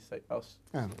actually mean to say. Oh,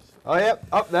 yep,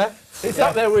 up there. It's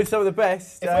up there with some of the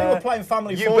best. If we were playing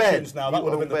Family you Fortunes bet. now, that You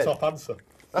would have been the bet. top answer.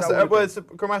 That's That well, it's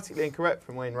grammatically incorrect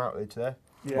from Wayne Routledge there.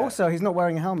 Yeah. Also, he's not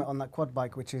wearing a helmet on that quad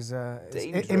bike, which is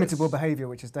Dangerous. imitable behaviour,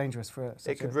 which is dangerous for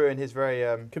such It could ruin his very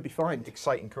could be fine.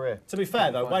 exciting career. To be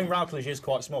fair, though, Wayne Routledge is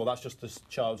quite small. That's just the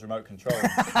child's remote control.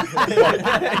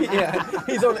 Yeah,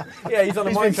 he's on. Yeah, he's on a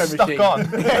He's been micro stuck machine. on.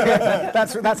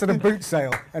 That's at a boot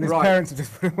sale, and his Right. parents have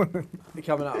just put him on.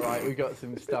 Coming up, right? We've got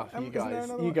some stuff. You Isn't there guys,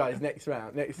 another you one? guys. Next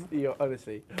round,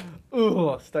 honestly.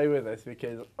 Ooh, stay with us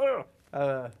because.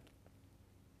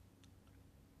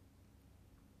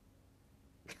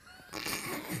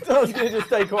 I was going to just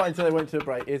stay quiet until they went to a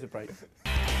break. Here's a break.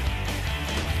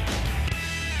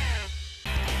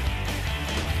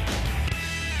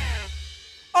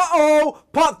 Uh-oh!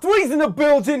 Part 3's in the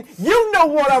building. You know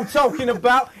what I'm talking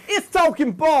about. It's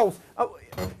Talking Balls.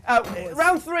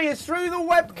 Round 3 is through the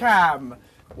webcam.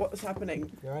 What's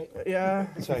happening? You alright? Yeah.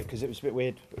 Sorry, because it was a bit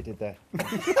weird what you did there.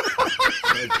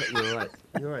 You're alright.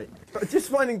 You're alright. Just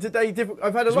finding today difficult.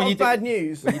 I've had a When lot you of do- bad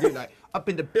news. When you do like, up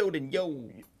in the building, yo.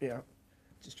 Yeah.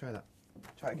 Just try that.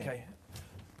 Okay.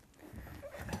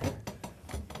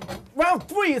 Round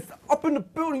 3 is up in the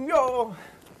building, yo.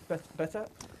 Better?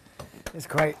 It's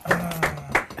great.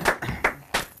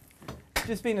 It's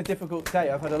just been a difficult day.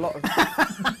 I've had a lot of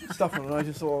stuff on, and I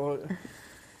just thought.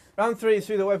 Round 3 is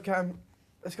through the webcam.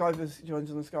 This guy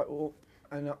joins on the Skype wall,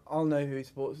 and I'll know who he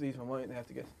supports. These one won't. They have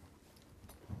to guess.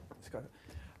 Skype.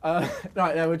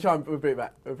 Right, yeah, we'll bring it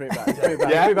back. We'll bring it back. Bring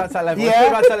it back to that level. Yeah. Bring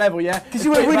it back to that level, yeah. Because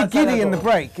you were really giddy in the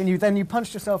break, and then you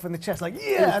punched yourself in the chest like,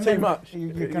 yeah, It was too much. You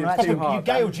It kind was of too actually, hard.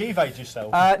 You Gail G-Vade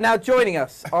yourself. Now joining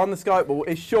us on the Skype wall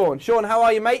is Sean. Sean, how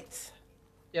are you, mate?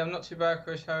 Yeah, I'm not too bad,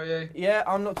 Chris. How are you? Yeah,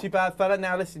 I'm not too bad, fella.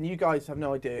 Now, listen, you guys have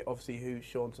no idea, obviously, who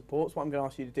Sean supports. What I'm going to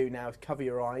ask you to do now is cover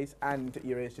your eyes and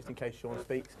your ears, just in case Sean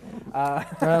speaks.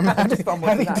 Just fun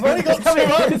with that. Just cover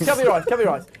your eyes. Cover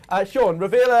your eyes. Sean,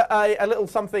 reveal a little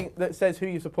something that says who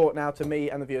you support now to me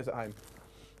and the viewers at home.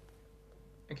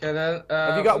 Okay then.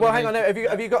 Have you got? Well, hang on. Have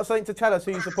you got something to tell us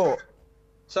who you support?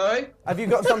 Sorry? Have you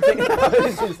got something?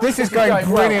 This is going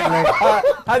brilliantly.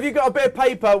 Have you got a bit of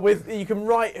paper with you can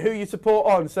write who you support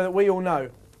on so that we all know?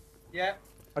 Yeah.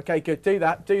 Okay, good. Do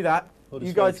that. Do that.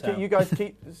 You guys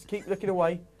keep looking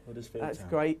away. That's Town.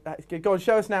 great. That's good. Go on,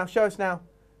 show us now. Show us now.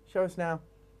 Show us now.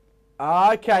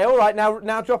 Okay, all right.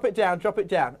 Now drop it down. Drop it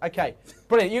down. Okay,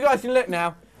 brilliant. You guys can look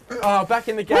now. Oh, back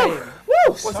in the game.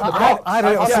 What's in the box? I had a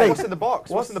little sleep. What's in the box?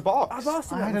 What's in the box? I've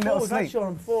asked him I that had a before. little We've had sleep. Sean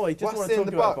on before. He doesn't What's want to in talk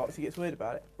the about the box? box. He gets weird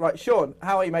about it. Right, Sean,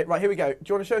 how are you, mate? Right, here we go. Do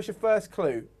you want to show us your first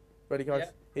clue? Ready, guys?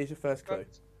 Yeah. Here's your first clue.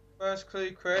 First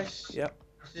clue, Chris. Yep.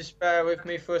 Just bear with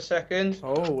me for a second.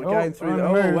 Oh, we're Oh, going through. on The, the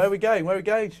oh, move. where are we going? Where are we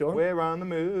going, Sean? We're on the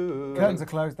move. Curtains are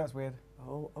closed, that's weird.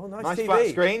 Oh, nice Nice TV. flat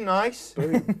screen, nice.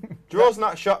 Boom. Draw's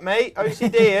not shot, mate.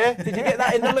 OCD here. Did you get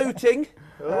that in the looting?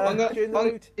 During the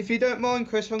loot? If you don't mind,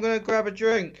 Chris, I'm going to grab a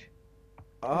drink.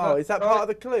 Oh, is that right? part of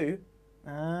the clue?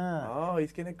 Ah. Oh,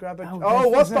 he's going to grab a... Oh, Oh,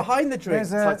 what's there's a- behind the drink?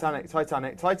 there's a- Titanic.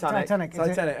 Titanic. Titanic.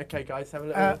 Okay, guys, have a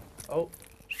little... Oh,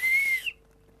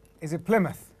 Is it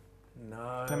Plymouth?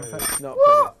 no, Plymouth. it's not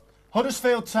Plymouth.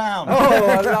 Huddersfield Town.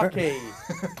 Oh, lucky.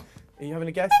 Are you having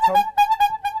a guess, Tom?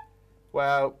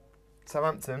 Well,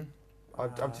 Southampton. I'll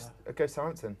go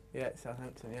Southampton. Yeah, it's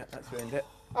Southampton. Yeah, that's ruined it.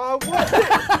 Oh,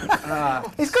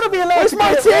 what? He's got to be allowed It's to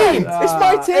my be team! It's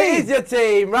my It team! is your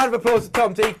team. Round of applause to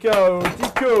Tom Deacon.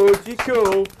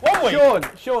 Cool. 1 week.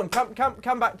 Sean,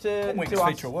 come back to 1 week to is us.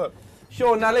 feature at work.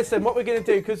 Sean, now listen, what we're going to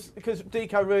do, because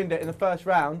Deco ruined it in the first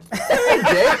round.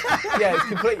 Yeah, it's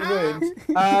completely ruined.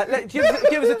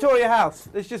 Give us a tour of your house.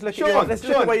 Let's just look Sean, let's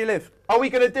look at where you live. Are we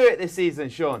going to do it this season,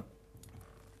 Sean?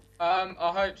 I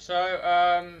hope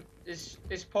so.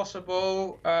 It's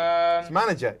possible. It's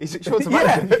manager. Sean's a Yeah,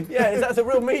 manager. yeah, that's a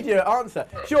real media answer.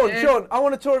 Sean, I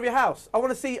want a tour of your house. I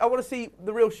want to see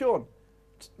the real Sean.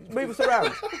 Move us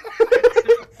around.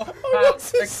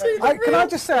 Can I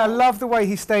just say, I love the way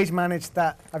he stage managed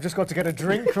that. I've just got to get a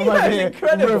drink from over That's here,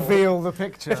 incredible. reveal the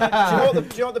picture. Do you know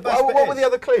what the best bit What were is? the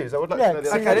other clues? I would like Yeah, to know the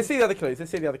other Okay, let's see the other clues.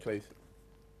 See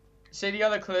the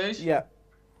other clues? Yeah.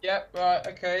 Yep, right,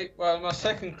 okay. Well, my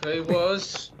second clue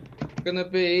was going to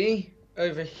be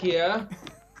over here.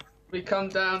 We come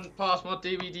down past my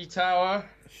DVD tower.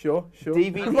 Sure.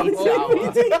 DVD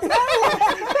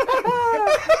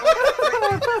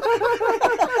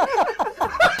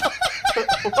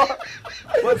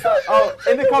What's that? Oh,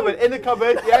 in the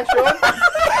cupboard. Yeah, Sean.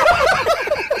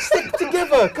 Stick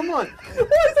together. Come on. Why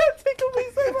does that tickle me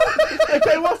so much?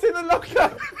 Okay, what's in the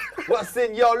locker? What's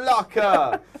in your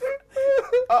locker?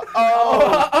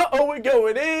 Uh-oh. Oh, we're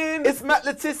going in. It's Matt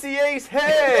Letizier's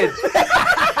head.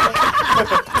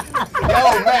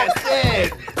 Yo, Matt's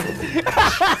head.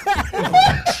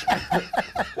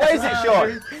 What is it,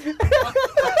 Sean?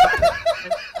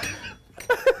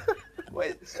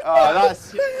 Oh,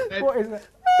 that's... What is it?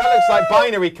 That looks like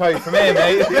binary code from here,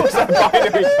 mate. It looks like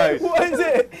binary code. What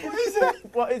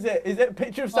is it? Is it a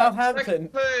picture of Southampton?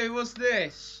 Second clue was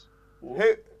this.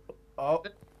 Who? Oh.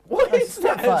 What is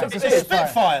that? Spitfire. It's a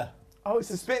Spitfire. Oh, It's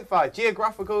a Spitfire.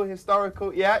 Geographical,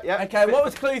 historical. Yeah. Okay, what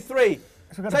was clue 3?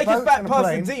 So we've got a Take us boat back and a past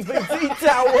plane. the DVD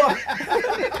tower.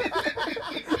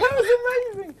 That was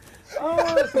amazing.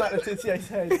 Oh, it's Matt Letizier's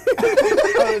head.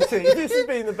 Honestly, this has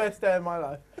been the best day of my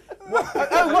life.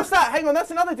 Oh, what's that? Hang on,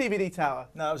 that's another DVD tower.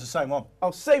 No, it was the same one.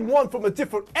 Oh, same one from a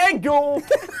different angle.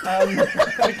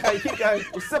 Okay, keep going.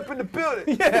 What's up in the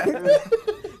building? Yeah.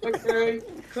 Okay,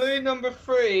 clue number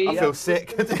 3. I feel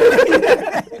sick.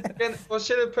 Again, I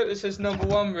should have put this as number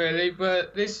 1 really,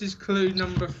 but this is clue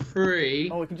number 3.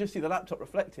 Oh, we can just see the laptop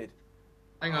reflected.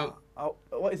 Hang on. Oh,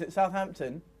 what is it?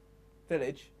 Southampton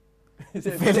Village. Is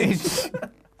it a Village.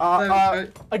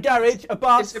 A garage, a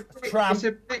bus, It's tram.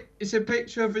 it's a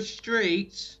picture of a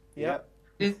street Yeah.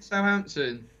 in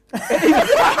Southampton.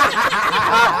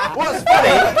 What's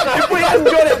funny? If we hadn't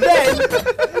got it then,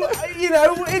 you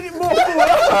know, more for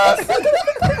us.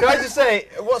 Can I just say,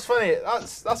 what's funny?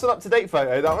 That's an up-to-date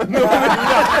photo. That one.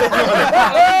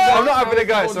 I'm not having a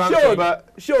go at Southampton, but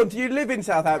Sean, do you live in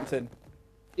Southampton?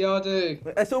 Yeah, I do.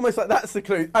 It's almost like that's the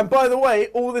clue. And by the way,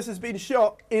 all this has been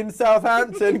shot in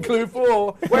Southampton, clue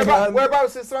 4.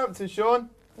 whereabouts in Southampton, Sean?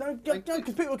 No,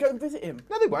 because people will go and visit him.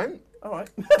 No, they won't. All right.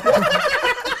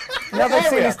 Now they've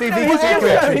seen this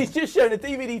DVD. He's just shown a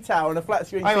DVD tower and a flat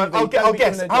screen Hang on, TV. I'll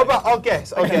guess. How about I'll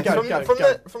guess? Okay, go, From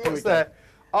go. what's there?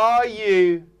 Are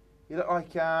you look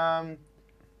like down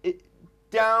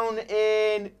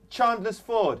in Chandler's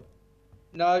Ford?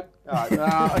 No.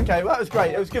 Okay, well that was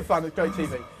great. It was good fun. It was great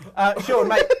TV. Sean,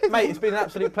 mate, it's been an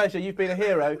absolute pleasure. You've been a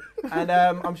hero, and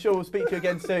I'm sure we'll speak to you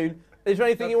again soon. Is there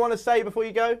anything you want to say before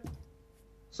you go?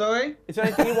 Sorry? Is there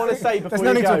anything you want to say before There's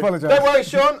no you need go? to apologise. Don't worry,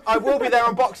 Sean. I will be there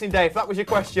on Boxing Day, if that was your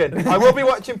question. I will be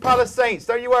watching Palace Saints.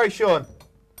 Don't you worry, Sean.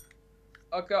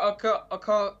 I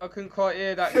couldn't quite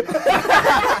hear that.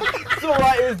 It's all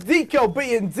right. It was Zico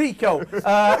being Zico.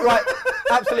 Right,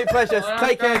 absolute pleasure.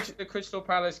 Take care. The Crystal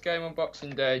Palace game on Boxing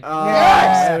Day.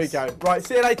 Yes. There we go. Right,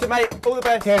 see you later, mate. All the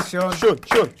best. Cheers, Sean. Sean.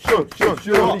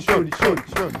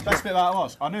 Best bit about it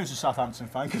was, I knew he was a Southampton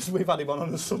fan because we've had him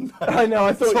on a Sunday. I know.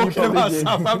 I thought you talking probably about did.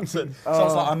 Southampton. So I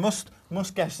was like, I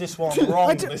must guess this one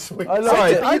wrong this week. I like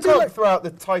Sorry, it. but you can't throw out the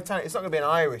Titanic. It's not going to be an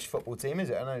Irish football team, is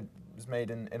it? I know it was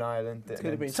made in Ireland. It's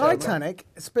going to be Titanic,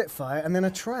 Spitfire, and then a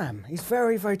tram. He's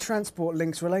very, very transport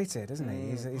links related, isn't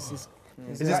he? He's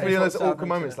Is That this is one of those what awkward Southampton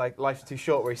moments is. like Life's Too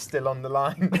Short where he's still on the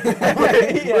line?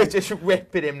 We're just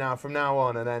ripping him now from now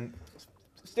on and then...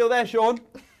 Still there, Sean?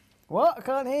 What? I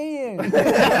can't hear you.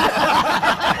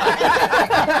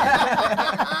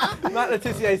 Matt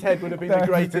Letizier's head would have been the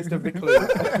greatest of the clues.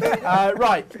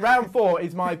 Right, round 4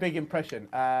 is my big impression.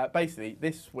 Basically,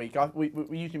 this week, we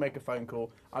usually make a phone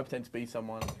call. I pretend to be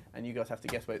someone, and you guys have to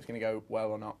guess whether it's going to go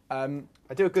well or not.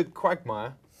 I do a good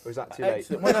quagmire, or is that too late?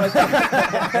 Excellent.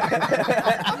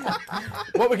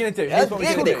 What we're going to do, here's what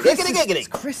we're going to do. It's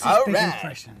Chris's big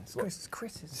impression. It's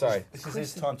Chris's. Sorry. This is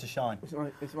his time to shine.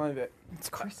 It's my bit. It's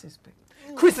Chris's big.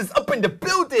 Chris is up in the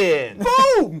building!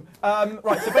 Boom!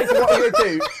 Right, so basically what we're going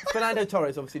to do, Fernando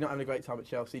Torres obviously not having a great time at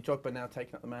Chelsea, Drogba now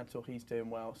taking up the mantle, he's doing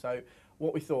well. So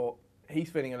what we thought, he's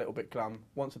feeling a little bit glum,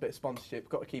 wants a bit of sponsorship,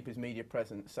 got to keep his media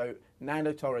present. So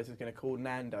Nando Torres is going to call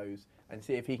Nando's and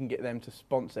see if he can get them to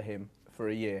sponsor him for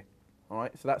a year. All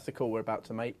right, so that's the call we're about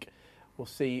to make. We'll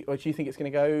see. Or do you think it's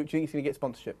going to go? Do you think he's going to get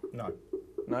sponsorship? No.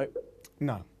 No?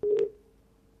 No.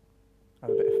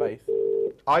 Have a bit of faith.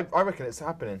 I reckon it's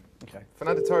happening. Okay.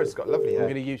 Fernando Torres has got lovely I'm hair.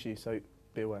 going to use you, so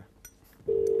be aware.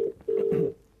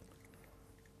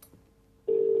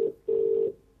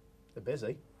 They're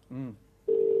busy.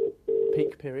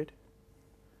 Peak period.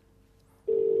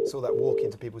 Saw that walk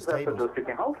into people's tables.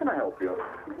 How can I help you?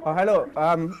 Oh, hello.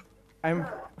 I'm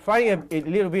finding it a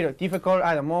little bit difficult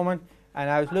at the moment, and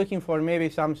I was looking for maybe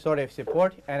some sort of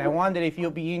support, and I wondered if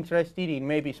you'd be interested in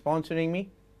maybe sponsoring me.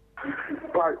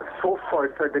 But so sorry,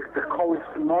 sir. The call is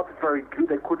not very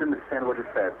good. I couldn't understand what you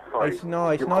said. Sorry.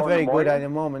 It's not very good at the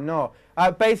moment. No.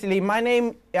 Basically,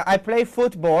 I play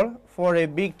football for a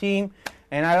big team,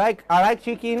 and I like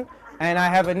chicken, and I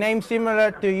have a name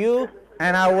similar to you,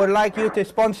 and I would like you to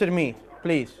sponsor me,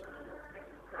 please.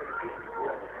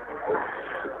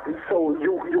 So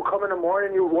you come in the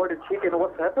morning, you order chicken.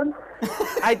 What's happened?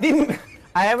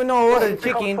 I haven't ordered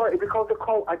chicken. Sorry, because the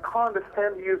call, I can't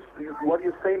understand what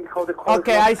you're saying because the call.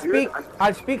 Okay,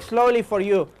 I'll speak slowly for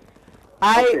you.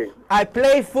 I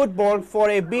play football for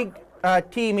a big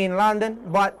team in London,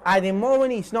 but at the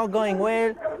moment it's not going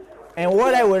well. And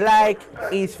what I would like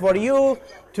is for you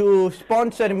to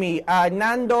sponsor me.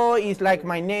 Nando is like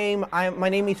my name. My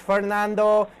name is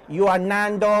Fernando. You are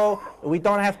Nando. We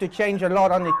don't have to change a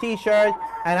lot on the T-shirt.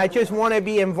 And I just want to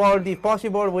be involved, if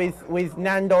possible, with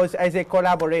Nando's as a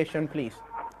collaboration, please.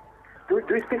 Do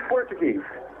you speak Portuguese?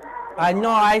 No,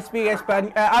 I speak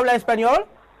Español. ¿Habla español?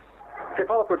 ¿Se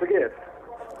fala portugués?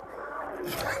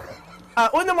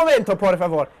 Un momento, por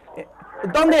favor.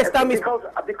 ¿Dónde está mi...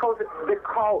 Because the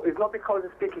call is not because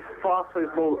you speak fast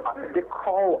or slow. The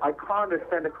call, I can't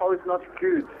understand. The call is not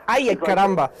good. Ay,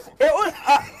 caramba.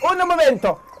 Un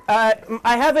momento.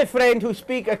 I have a friend who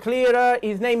speaks clearer.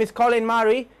 His name is Colin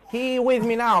Murray. He with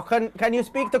me now. Can you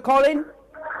speak to Colin?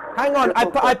 Hang on.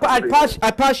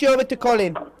 I pass you over to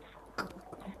Colin.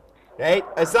 Hey,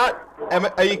 is that...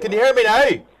 can you hear me now?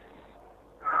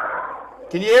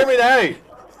 Can you hear me now?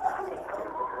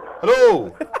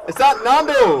 Hello? Is that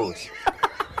Nando's?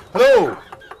 Hello?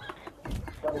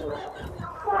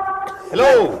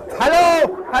 Hello?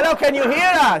 Hello? Hello, can you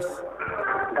hear us?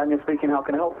 Daniel speaking. How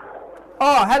can I help?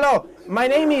 Oh, hello. My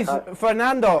name is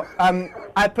Fernando.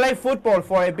 I play football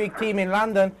for a big team in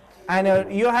London,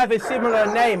 and you have a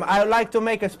similar name. I would like to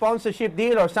make a sponsorship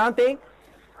deal or something.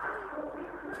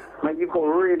 Mate, you've got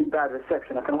really bad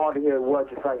reception. I can hardly hear a word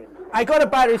you're saying. I got a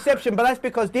bad reception, but that's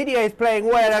because Didier is playing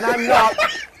well and I'm not.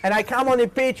 And I come on the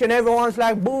pitch and everyone's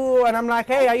like, boo, and I'm like,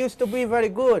 hey, I used to be very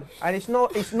good. And it's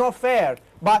not fair.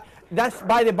 But that's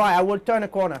by the by, I will turn a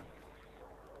corner.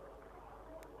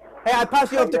 Hey, I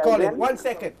pass you off to Colin. 1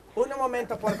 second. Un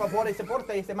momento, por favor. Se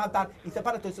porta y se mata y se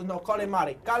para tu no Colin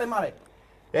Murray. Colin Murray.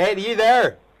 Hey, are you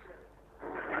there?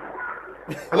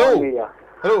 Hello.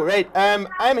 Hello, right.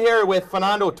 I'm here with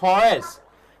Fernando Torres,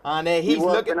 and he's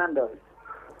looking. Fernando?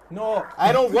 No.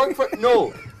 I don't work for.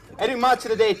 No, I do match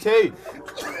of the day too.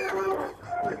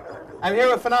 I'm here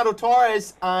with Fernando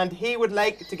Torres, and he would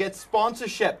like to get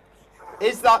sponsorship.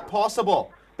 Is that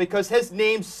possible? Because his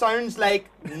name sounds like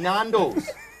Nando's.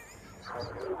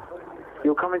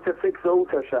 You're coming to fix the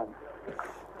auto sham.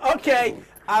 Okay.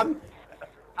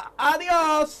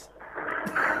 Adios.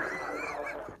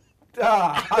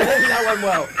 I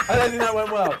don't think that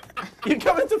went well. You're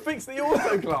coming to fix the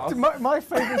auto glass? My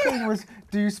favourite thing was,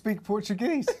 do you speak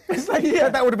Portuguese? It's like, yeah,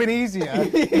 that would have been easier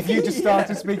if you just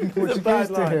started speaking Portuguese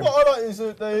to him. What I like is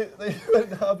that they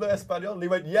went, habla español, and he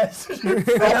went, yes.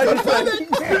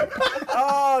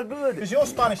 Oh, good. Because your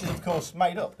Spanish is, of course,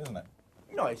 made up, isn't it?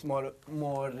 No, it's more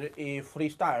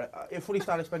freestyle.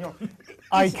 Freestyle español.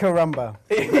 Ay caramba.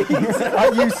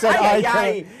 You said ay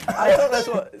caramba. I thought that's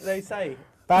what they say.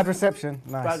 Bad reception.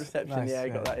 Nice. Bad reception. Nice, Yeah, I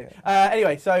got that in.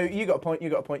 Anyway, so you got a point.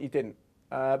 You didn't.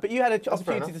 But you had an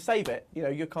opportunity to save it. You know,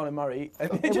 you're Colin Murray.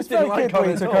 And it just didn't like Colin.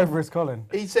 He took over as Colin.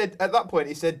 He said at that point.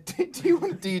 He said, "Do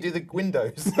you do the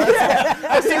windows?"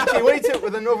 That's simply what he took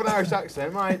with a Northern Irish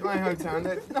accent. My hometown.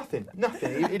 Nothing.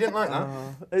 He didn't like that.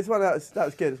 It's one that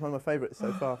was good. It's one of my favourites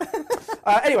so far.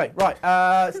 Anyway,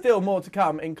 right. Still more to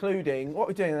come, including what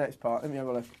we're doing in the next part. Let me have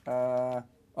a look.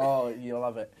 Oh, you'll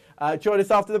love it. Join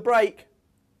us after the break.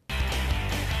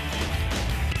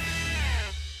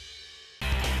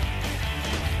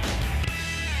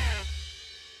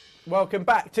 Welcome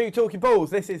back to Talking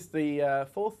Balls. This is the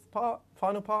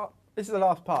final part. This is the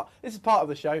last part. This is part of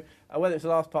the show. Whether it's the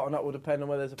last part or not will depend on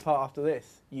whether there's a part after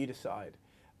this. You decide.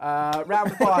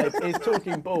 Round 5 is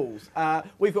Talking Balls.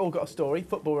 We've all got a story,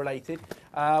 football related.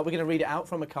 We're going to read it out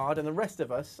from a card, and the rest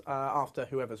of us, after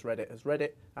whoever's read it has read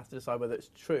it, has to decide whether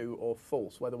it's true or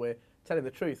false, whether we're telling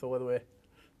the truth or whether we're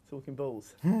talking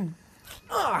balls.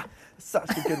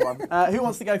 Such a good one. Who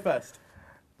wants to go first?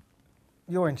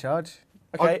 You're in charge.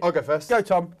 Okay, I'll go first. Go,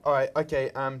 Tom. All right.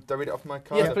 Okay. Do I read it off my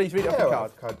card? Yes, please read it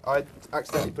off the card. I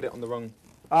accidentally put it on the wrong.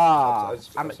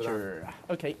 Amateur.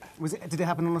 Okay. Did it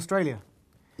happen in Australia?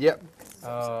 Yep.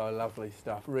 Oh, lovely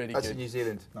stuff. Really That's good. in New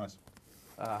Zealand. Nice.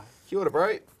 Kia ora,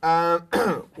 bro.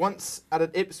 Once at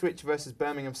an Ipswich versus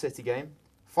Birmingham City game,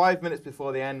 5 minutes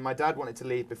before the end, my dad wanted to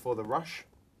leave before the rush.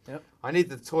 Yep. I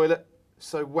needed the toilet,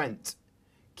 so went.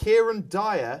 Kieran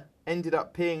Dyer ended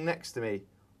up peeing next to me.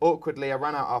 Awkwardly, I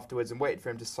ran out afterwards and waited for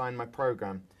him to sign my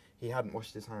programme. He hadn't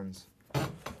washed his hands.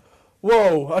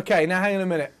 Whoa, okay, now hang on a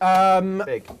minute.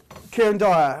 Big. Kieran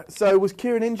Dyer. So was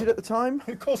Kieran injured at the time?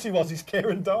 Of course he was, he's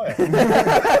Kieran Dyer.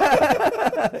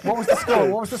 What was the score?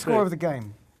 What was the score of the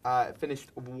game? It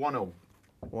finished 1-0.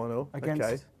 1-0. Against?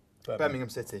 Okay. Birmingham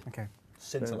City. Okay.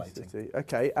 Scintillating. City.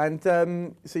 Okay, and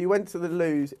so you went to the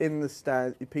loos in the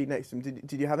stand, you peed next to him.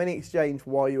 Did you have any exchange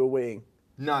while you were weeing?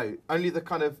 No, only the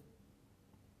kind of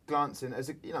glancing as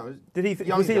a, you know. Did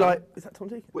he? Was he like? Is that Tom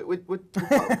Deacon? Is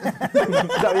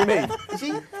that what you mean? Is he?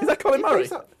 Is that Colin Murray?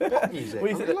 Pop music.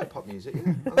 Well, I really like pop music.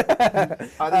 Yeah.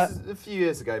 This is a few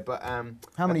years ago, but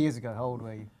how many years ago? How old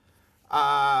were you?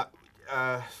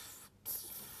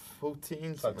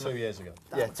 14. So 2 years ago.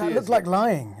 Yeah, That looked like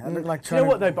lying. That looked like Do you know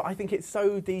what though? But I think it's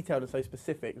so detailed and so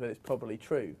specific that it's probably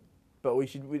true. But we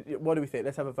should. What do we think?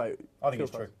 Let's have a vote. I think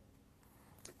it's true.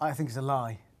 I think it's a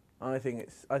lie. I think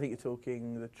you're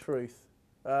talking the truth.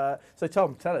 So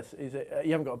Tom, tell us: is it?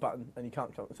 You haven't got a button, and you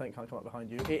can't something can't come up behind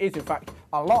you. It is in fact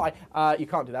a lie. You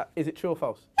can't do that. Is it true or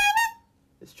false?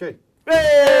 It's true.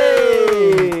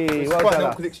 Hey! It's quite an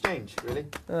awkward exchange, really.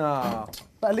 Ah.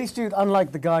 But at least you,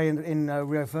 unlike the guy in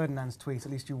Rio Ferdinand's tweet,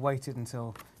 at least you waited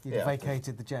until you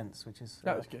vacated the gents, which is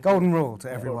that was good. Golden rule to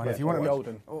everyone. If you want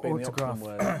golden, autograph.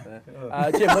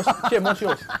 Jim, what's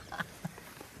yours?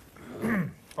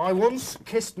 I once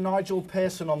kissed Nigel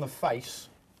Pearson on the face,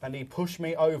 and he pushed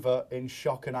me over in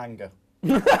shock and anger.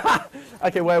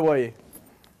 Okay, where were you?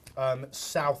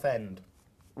 Southend.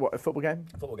 What, a football game?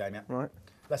 Football game, yeah. Right.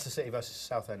 Leicester City versus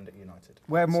Southend at United.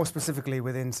 Where more specifically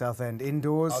within Southend?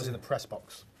 Indoors? I was in the press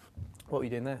box. What were you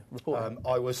doing there? Reporting?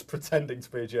 I was pretending to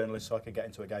be a journalist so I could get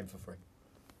into a game for free.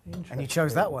 And you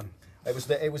chose that one. It was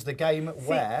the game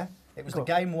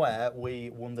where we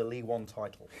won the League One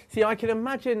title. See, I can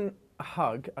imagine a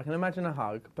hug.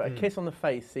 But a kiss on the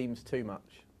face seems too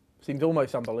much. Seems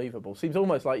almost unbelievable. Seems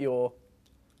almost like you're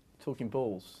talking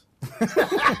balls.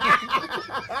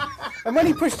 And when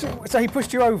he pushed you, so he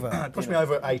pushed you over? Pushed me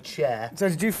over a chair. So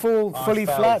did you fall fully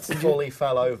flat? Fully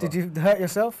fell over. Did you hurt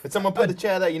yourself? Did someone put the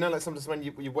chair there? You know, like sometimes when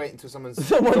you wait until someone's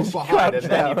behind and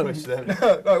then you push them.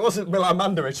 No, it wasn't Milan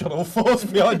Mandaric on all fours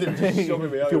behind him, just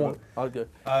shoving me over. I'll do.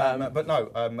 But no,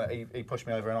 he pushed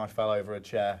me over and I fell over a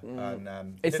chair,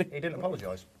 and he didn't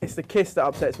apologise. It's the kiss that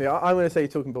upsets me. I'm going to say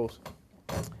talking balls.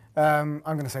 I'm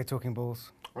going to say talking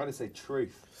balls. I'm going to say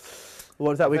truth.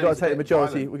 What is that? We've got to take the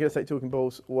majority. We're going to say talking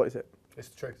balls. What is it? It's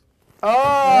the truth.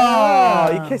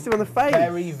 Oh, you kissed him on the face.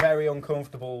 Very, very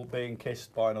uncomfortable being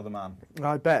kissed by another man.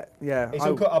 I bet. Yeah.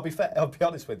 I'll be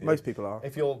honest with you. Most people are.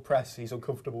 If you're press, he's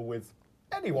uncomfortable with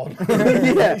anyone.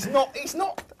 Yeah. He's not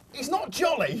jolly. He's not the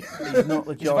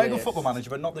jolliest. He's a very good football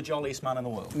manager, but not the jolliest man in the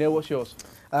world. Neil, what's yours?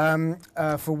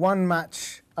 For one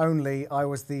match only, I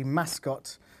was the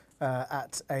mascot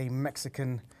at a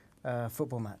Mexican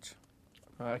football match.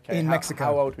 Okay. In Mexico.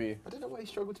 How old were you? I don't know why he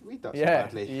struggled to read that so Yeah,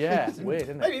 badly. yeah, it's weird,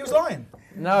 isn't it? Maybe he was lying.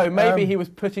 No, maybe he was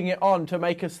putting it on to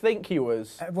make us think he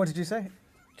was What did you say?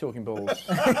 talking balls.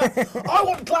 I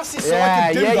want glasses so I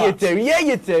can do that. Yeah, you do. Yeah,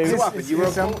 you do. So what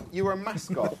happened? You were a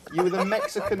mascot. You were the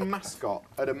Mexican mascot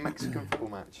at a Mexican football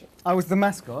match. I was the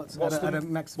mascot at a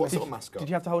Mexican. What sort of mascot? Did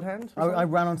you have to hold hands? I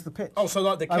ran onto the pitch. Oh, so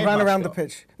like the kid I ran around the mascot?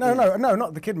 pitch. No,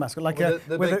 not the kid mascot. Like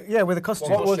with a costume.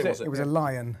 What was it? It was a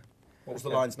lion. What was the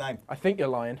lion's name? I think you're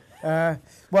lying.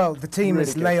 Well, the team Really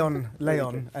is good.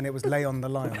 Leon, and it was Leon the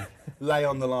lion.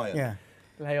 Leon the lion. Yeah.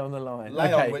 Lay on the line.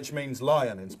 Leon, Okay. which means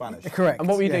lion in Spanish. Correct. And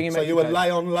what were you doing in So Mexico? you were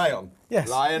Leon. Yes.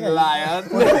 Lion.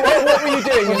 What were you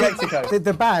doing in Mexico?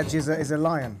 The badge is a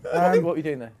lion. What were you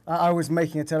doing there? I was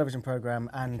making a television program,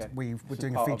 and we were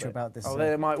doing a Part of feature it. about this. Oh,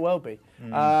 then it might well be.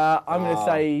 I'm going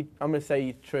to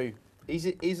say true. He's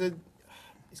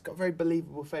got a very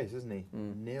believable face, isn't he?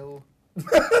 Neil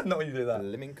Not when you do that.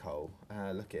 Lemon Cole.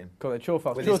 Look at him. Go on then, true or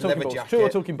false? With True or his talking leather balls? jacket. True or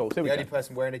talking balls? Here we The go. only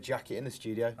person wearing a jacket in the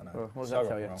studio. I know. Oh, what does that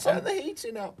tell you? Turn the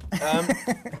heating up.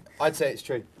 I'd say it's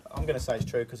true. I'm going to say it's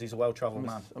true because he's a well-travelled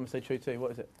man. I'm going to say true too.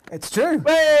 What is it? It's true.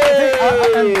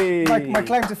 Hey! My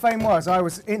claim to fame was I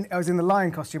was in the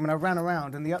lion costume and I ran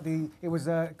around, and it was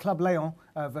Club Leon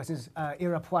versus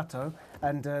Irapuato,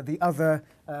 and the other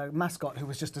mascot, who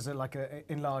was just as a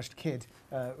enlarged kid,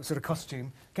 sort of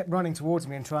costume, kept running towards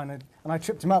me and I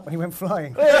tripped him up and he went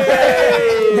flying.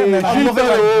 Hey! I love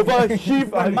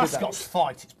it when mascots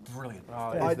fight. It's brilliant.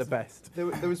 Oh, it's the best. There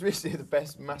was recently the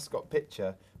best mascot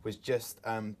picture was just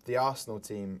the Arsenal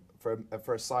team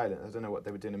for a silent. I don't know what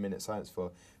they were doing a minute silence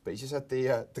for, but he just had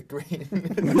the green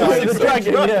The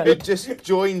dragon, yeah. It just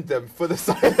joined them for the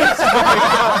silence.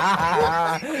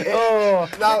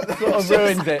 Sort of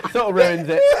ruins it. Sort of ruins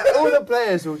it. All the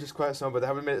players were all just quite somber. They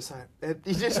have a minute silence.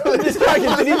 He just Did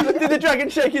the dragon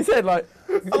shake his head like?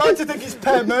 I like to think he's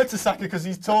Per Mertesacker because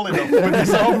he's tall enough with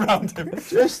his arm around him.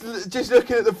 just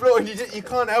looking at the floor, and you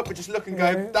can't help but just look and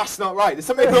go, "That's not right. There's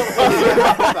something wrong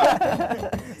about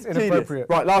that." It's inappropriate.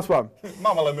 Right, last one.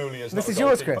 Mama Lamoulia's This is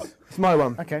yours, Chris. It's my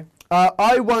one. Okay.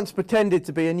 I once pretended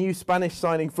to be a new Spanish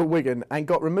signing for Wigan and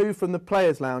got removed from the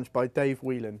players' lounge by Dave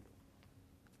Whelan.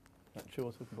 That's true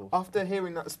or talking balls? After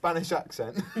hearing that Spanish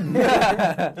accent,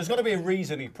 There's got to be a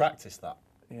reason he practiced that.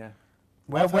 Yeah.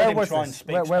 Where was was this?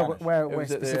 this? Where It was,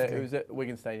 specifically? it was at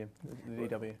Wigan Stadium, the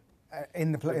DW.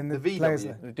 In the VW. players'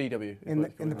 The DW.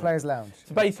 in the players' lounge.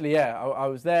 So basically, yeah, I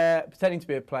was there pretending to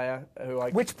be a player who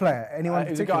I. Which player? Anyone in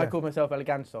It was a particular? guy called myself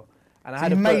Eleganzo. And I So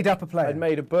had you a book. made up a player? I'd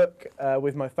made a book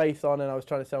with my face on, and I was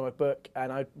trying to sell my book,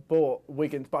 and I bought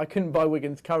Wigan's, but I couldn't buy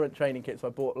Wigan's current training kit, so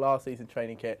I bought last season's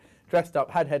training kit, dressed up,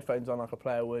 had headphones on like a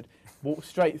player would, walked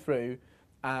straight through,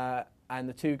 and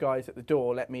the two guys at the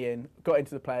door let me in, got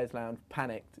into the players' lounge,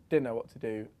 panicked, didn't know what to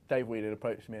do. Dave Whelan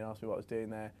approached me and asked me what I was doing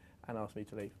there, and asked me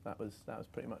to leave. That was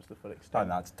pretty much the full extent.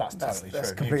 No, that's totally that's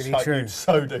true. completely You'd true. You'd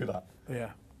so do that. Yeah.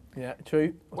 Yeah,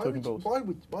 true. Or talking balls. why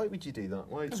would you do that?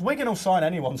 Why? Because Wigan will sign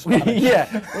anyone Spanish. Yeah.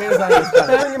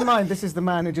 Bearing in mind, this is the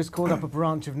man who just called up a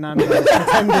branch of Nando's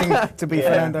pretending to be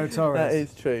Fernando Torres. That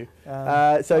is true.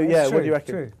 It's What do true, you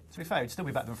reckon? True. To be fair, he'd still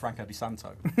be better than Franco Di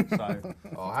Santo. So.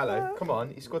 Oh, hello. Come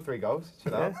on. He scored 3 goals.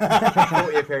 Chill out.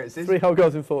 40 appearances. 3 whole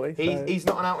goals in 40. He's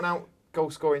not an out-and-out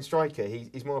goal-scoring striker.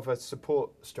 He's more of a support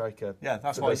striker. Yeah,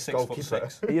 that's for why the he's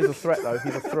 6'6". He is a threat, though.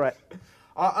 He's a threat.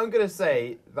 I'm going to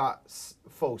say that's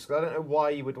false, because I don't know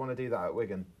why you would want to do that at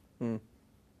Wigan.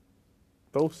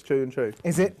 False, true and true.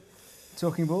 Is it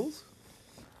talking balls?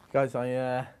 Guys,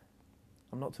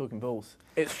 I'm not talking balls.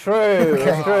 It's true.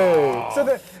 It's true.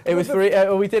 So it was for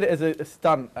we did it as a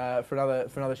stunt for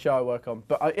another show I work on.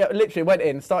 But I literally went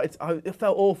in, started. It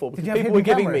felt awful because people were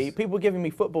giving me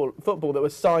football that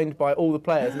was signed by all the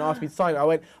players and asked me to sign it. I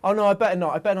went, oh no, I better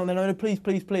not. I better not. No,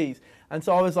 please. And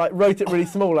so I was like, wrote it really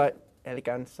small, like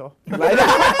eleganzo, like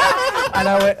that. And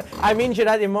I went, I'm injured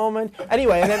at the moment.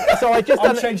 Anyway, and then so I just.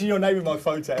 I'm changing your name in my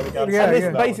photo.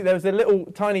 Basically, there was a little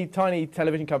tiny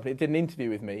television company that did an interview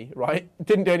with me, right?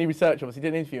 Didn't do any research, obviously,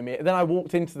 didn't interview me. And then I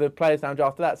walked into the players' lounge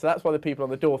after that, so that's why the people on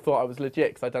the door thought I was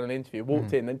legit because I'd done an interview.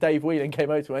 Walked in, then Dave Whelan came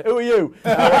over to me and went, who are you?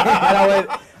 And I went,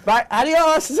 bye,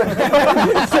 adios. Sort of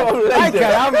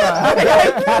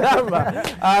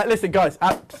caramba. Listen, guys,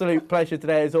 absolute pleasure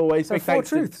today as always. So Big 4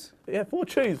 truths. Yeah, 4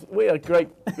 truths. We are great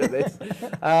at this.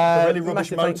 A really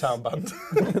rubbish Motown band.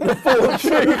 The 4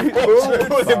 truths.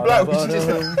 All in black. We should just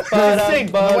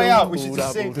sing. On the way out, we should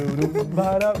just sing.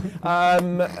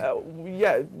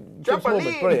 Yeah, Jim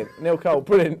Smallman, brilliant. Neil Cole,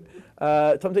 brilliant.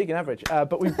 Tom Deacon, average.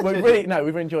 But we've really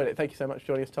enjoyed it. Thank you so much for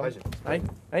joining us, Tom. Pleasure.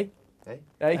 Hey.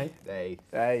 I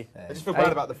just feel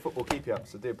bad about the football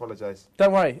keep-ups. I do apologise.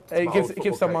 Don't worry. It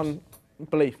gives someone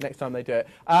belief next time they do it.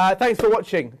 Thanks for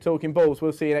watching Talking Balls.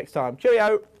 We'll see you next time.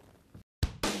 Cheerio.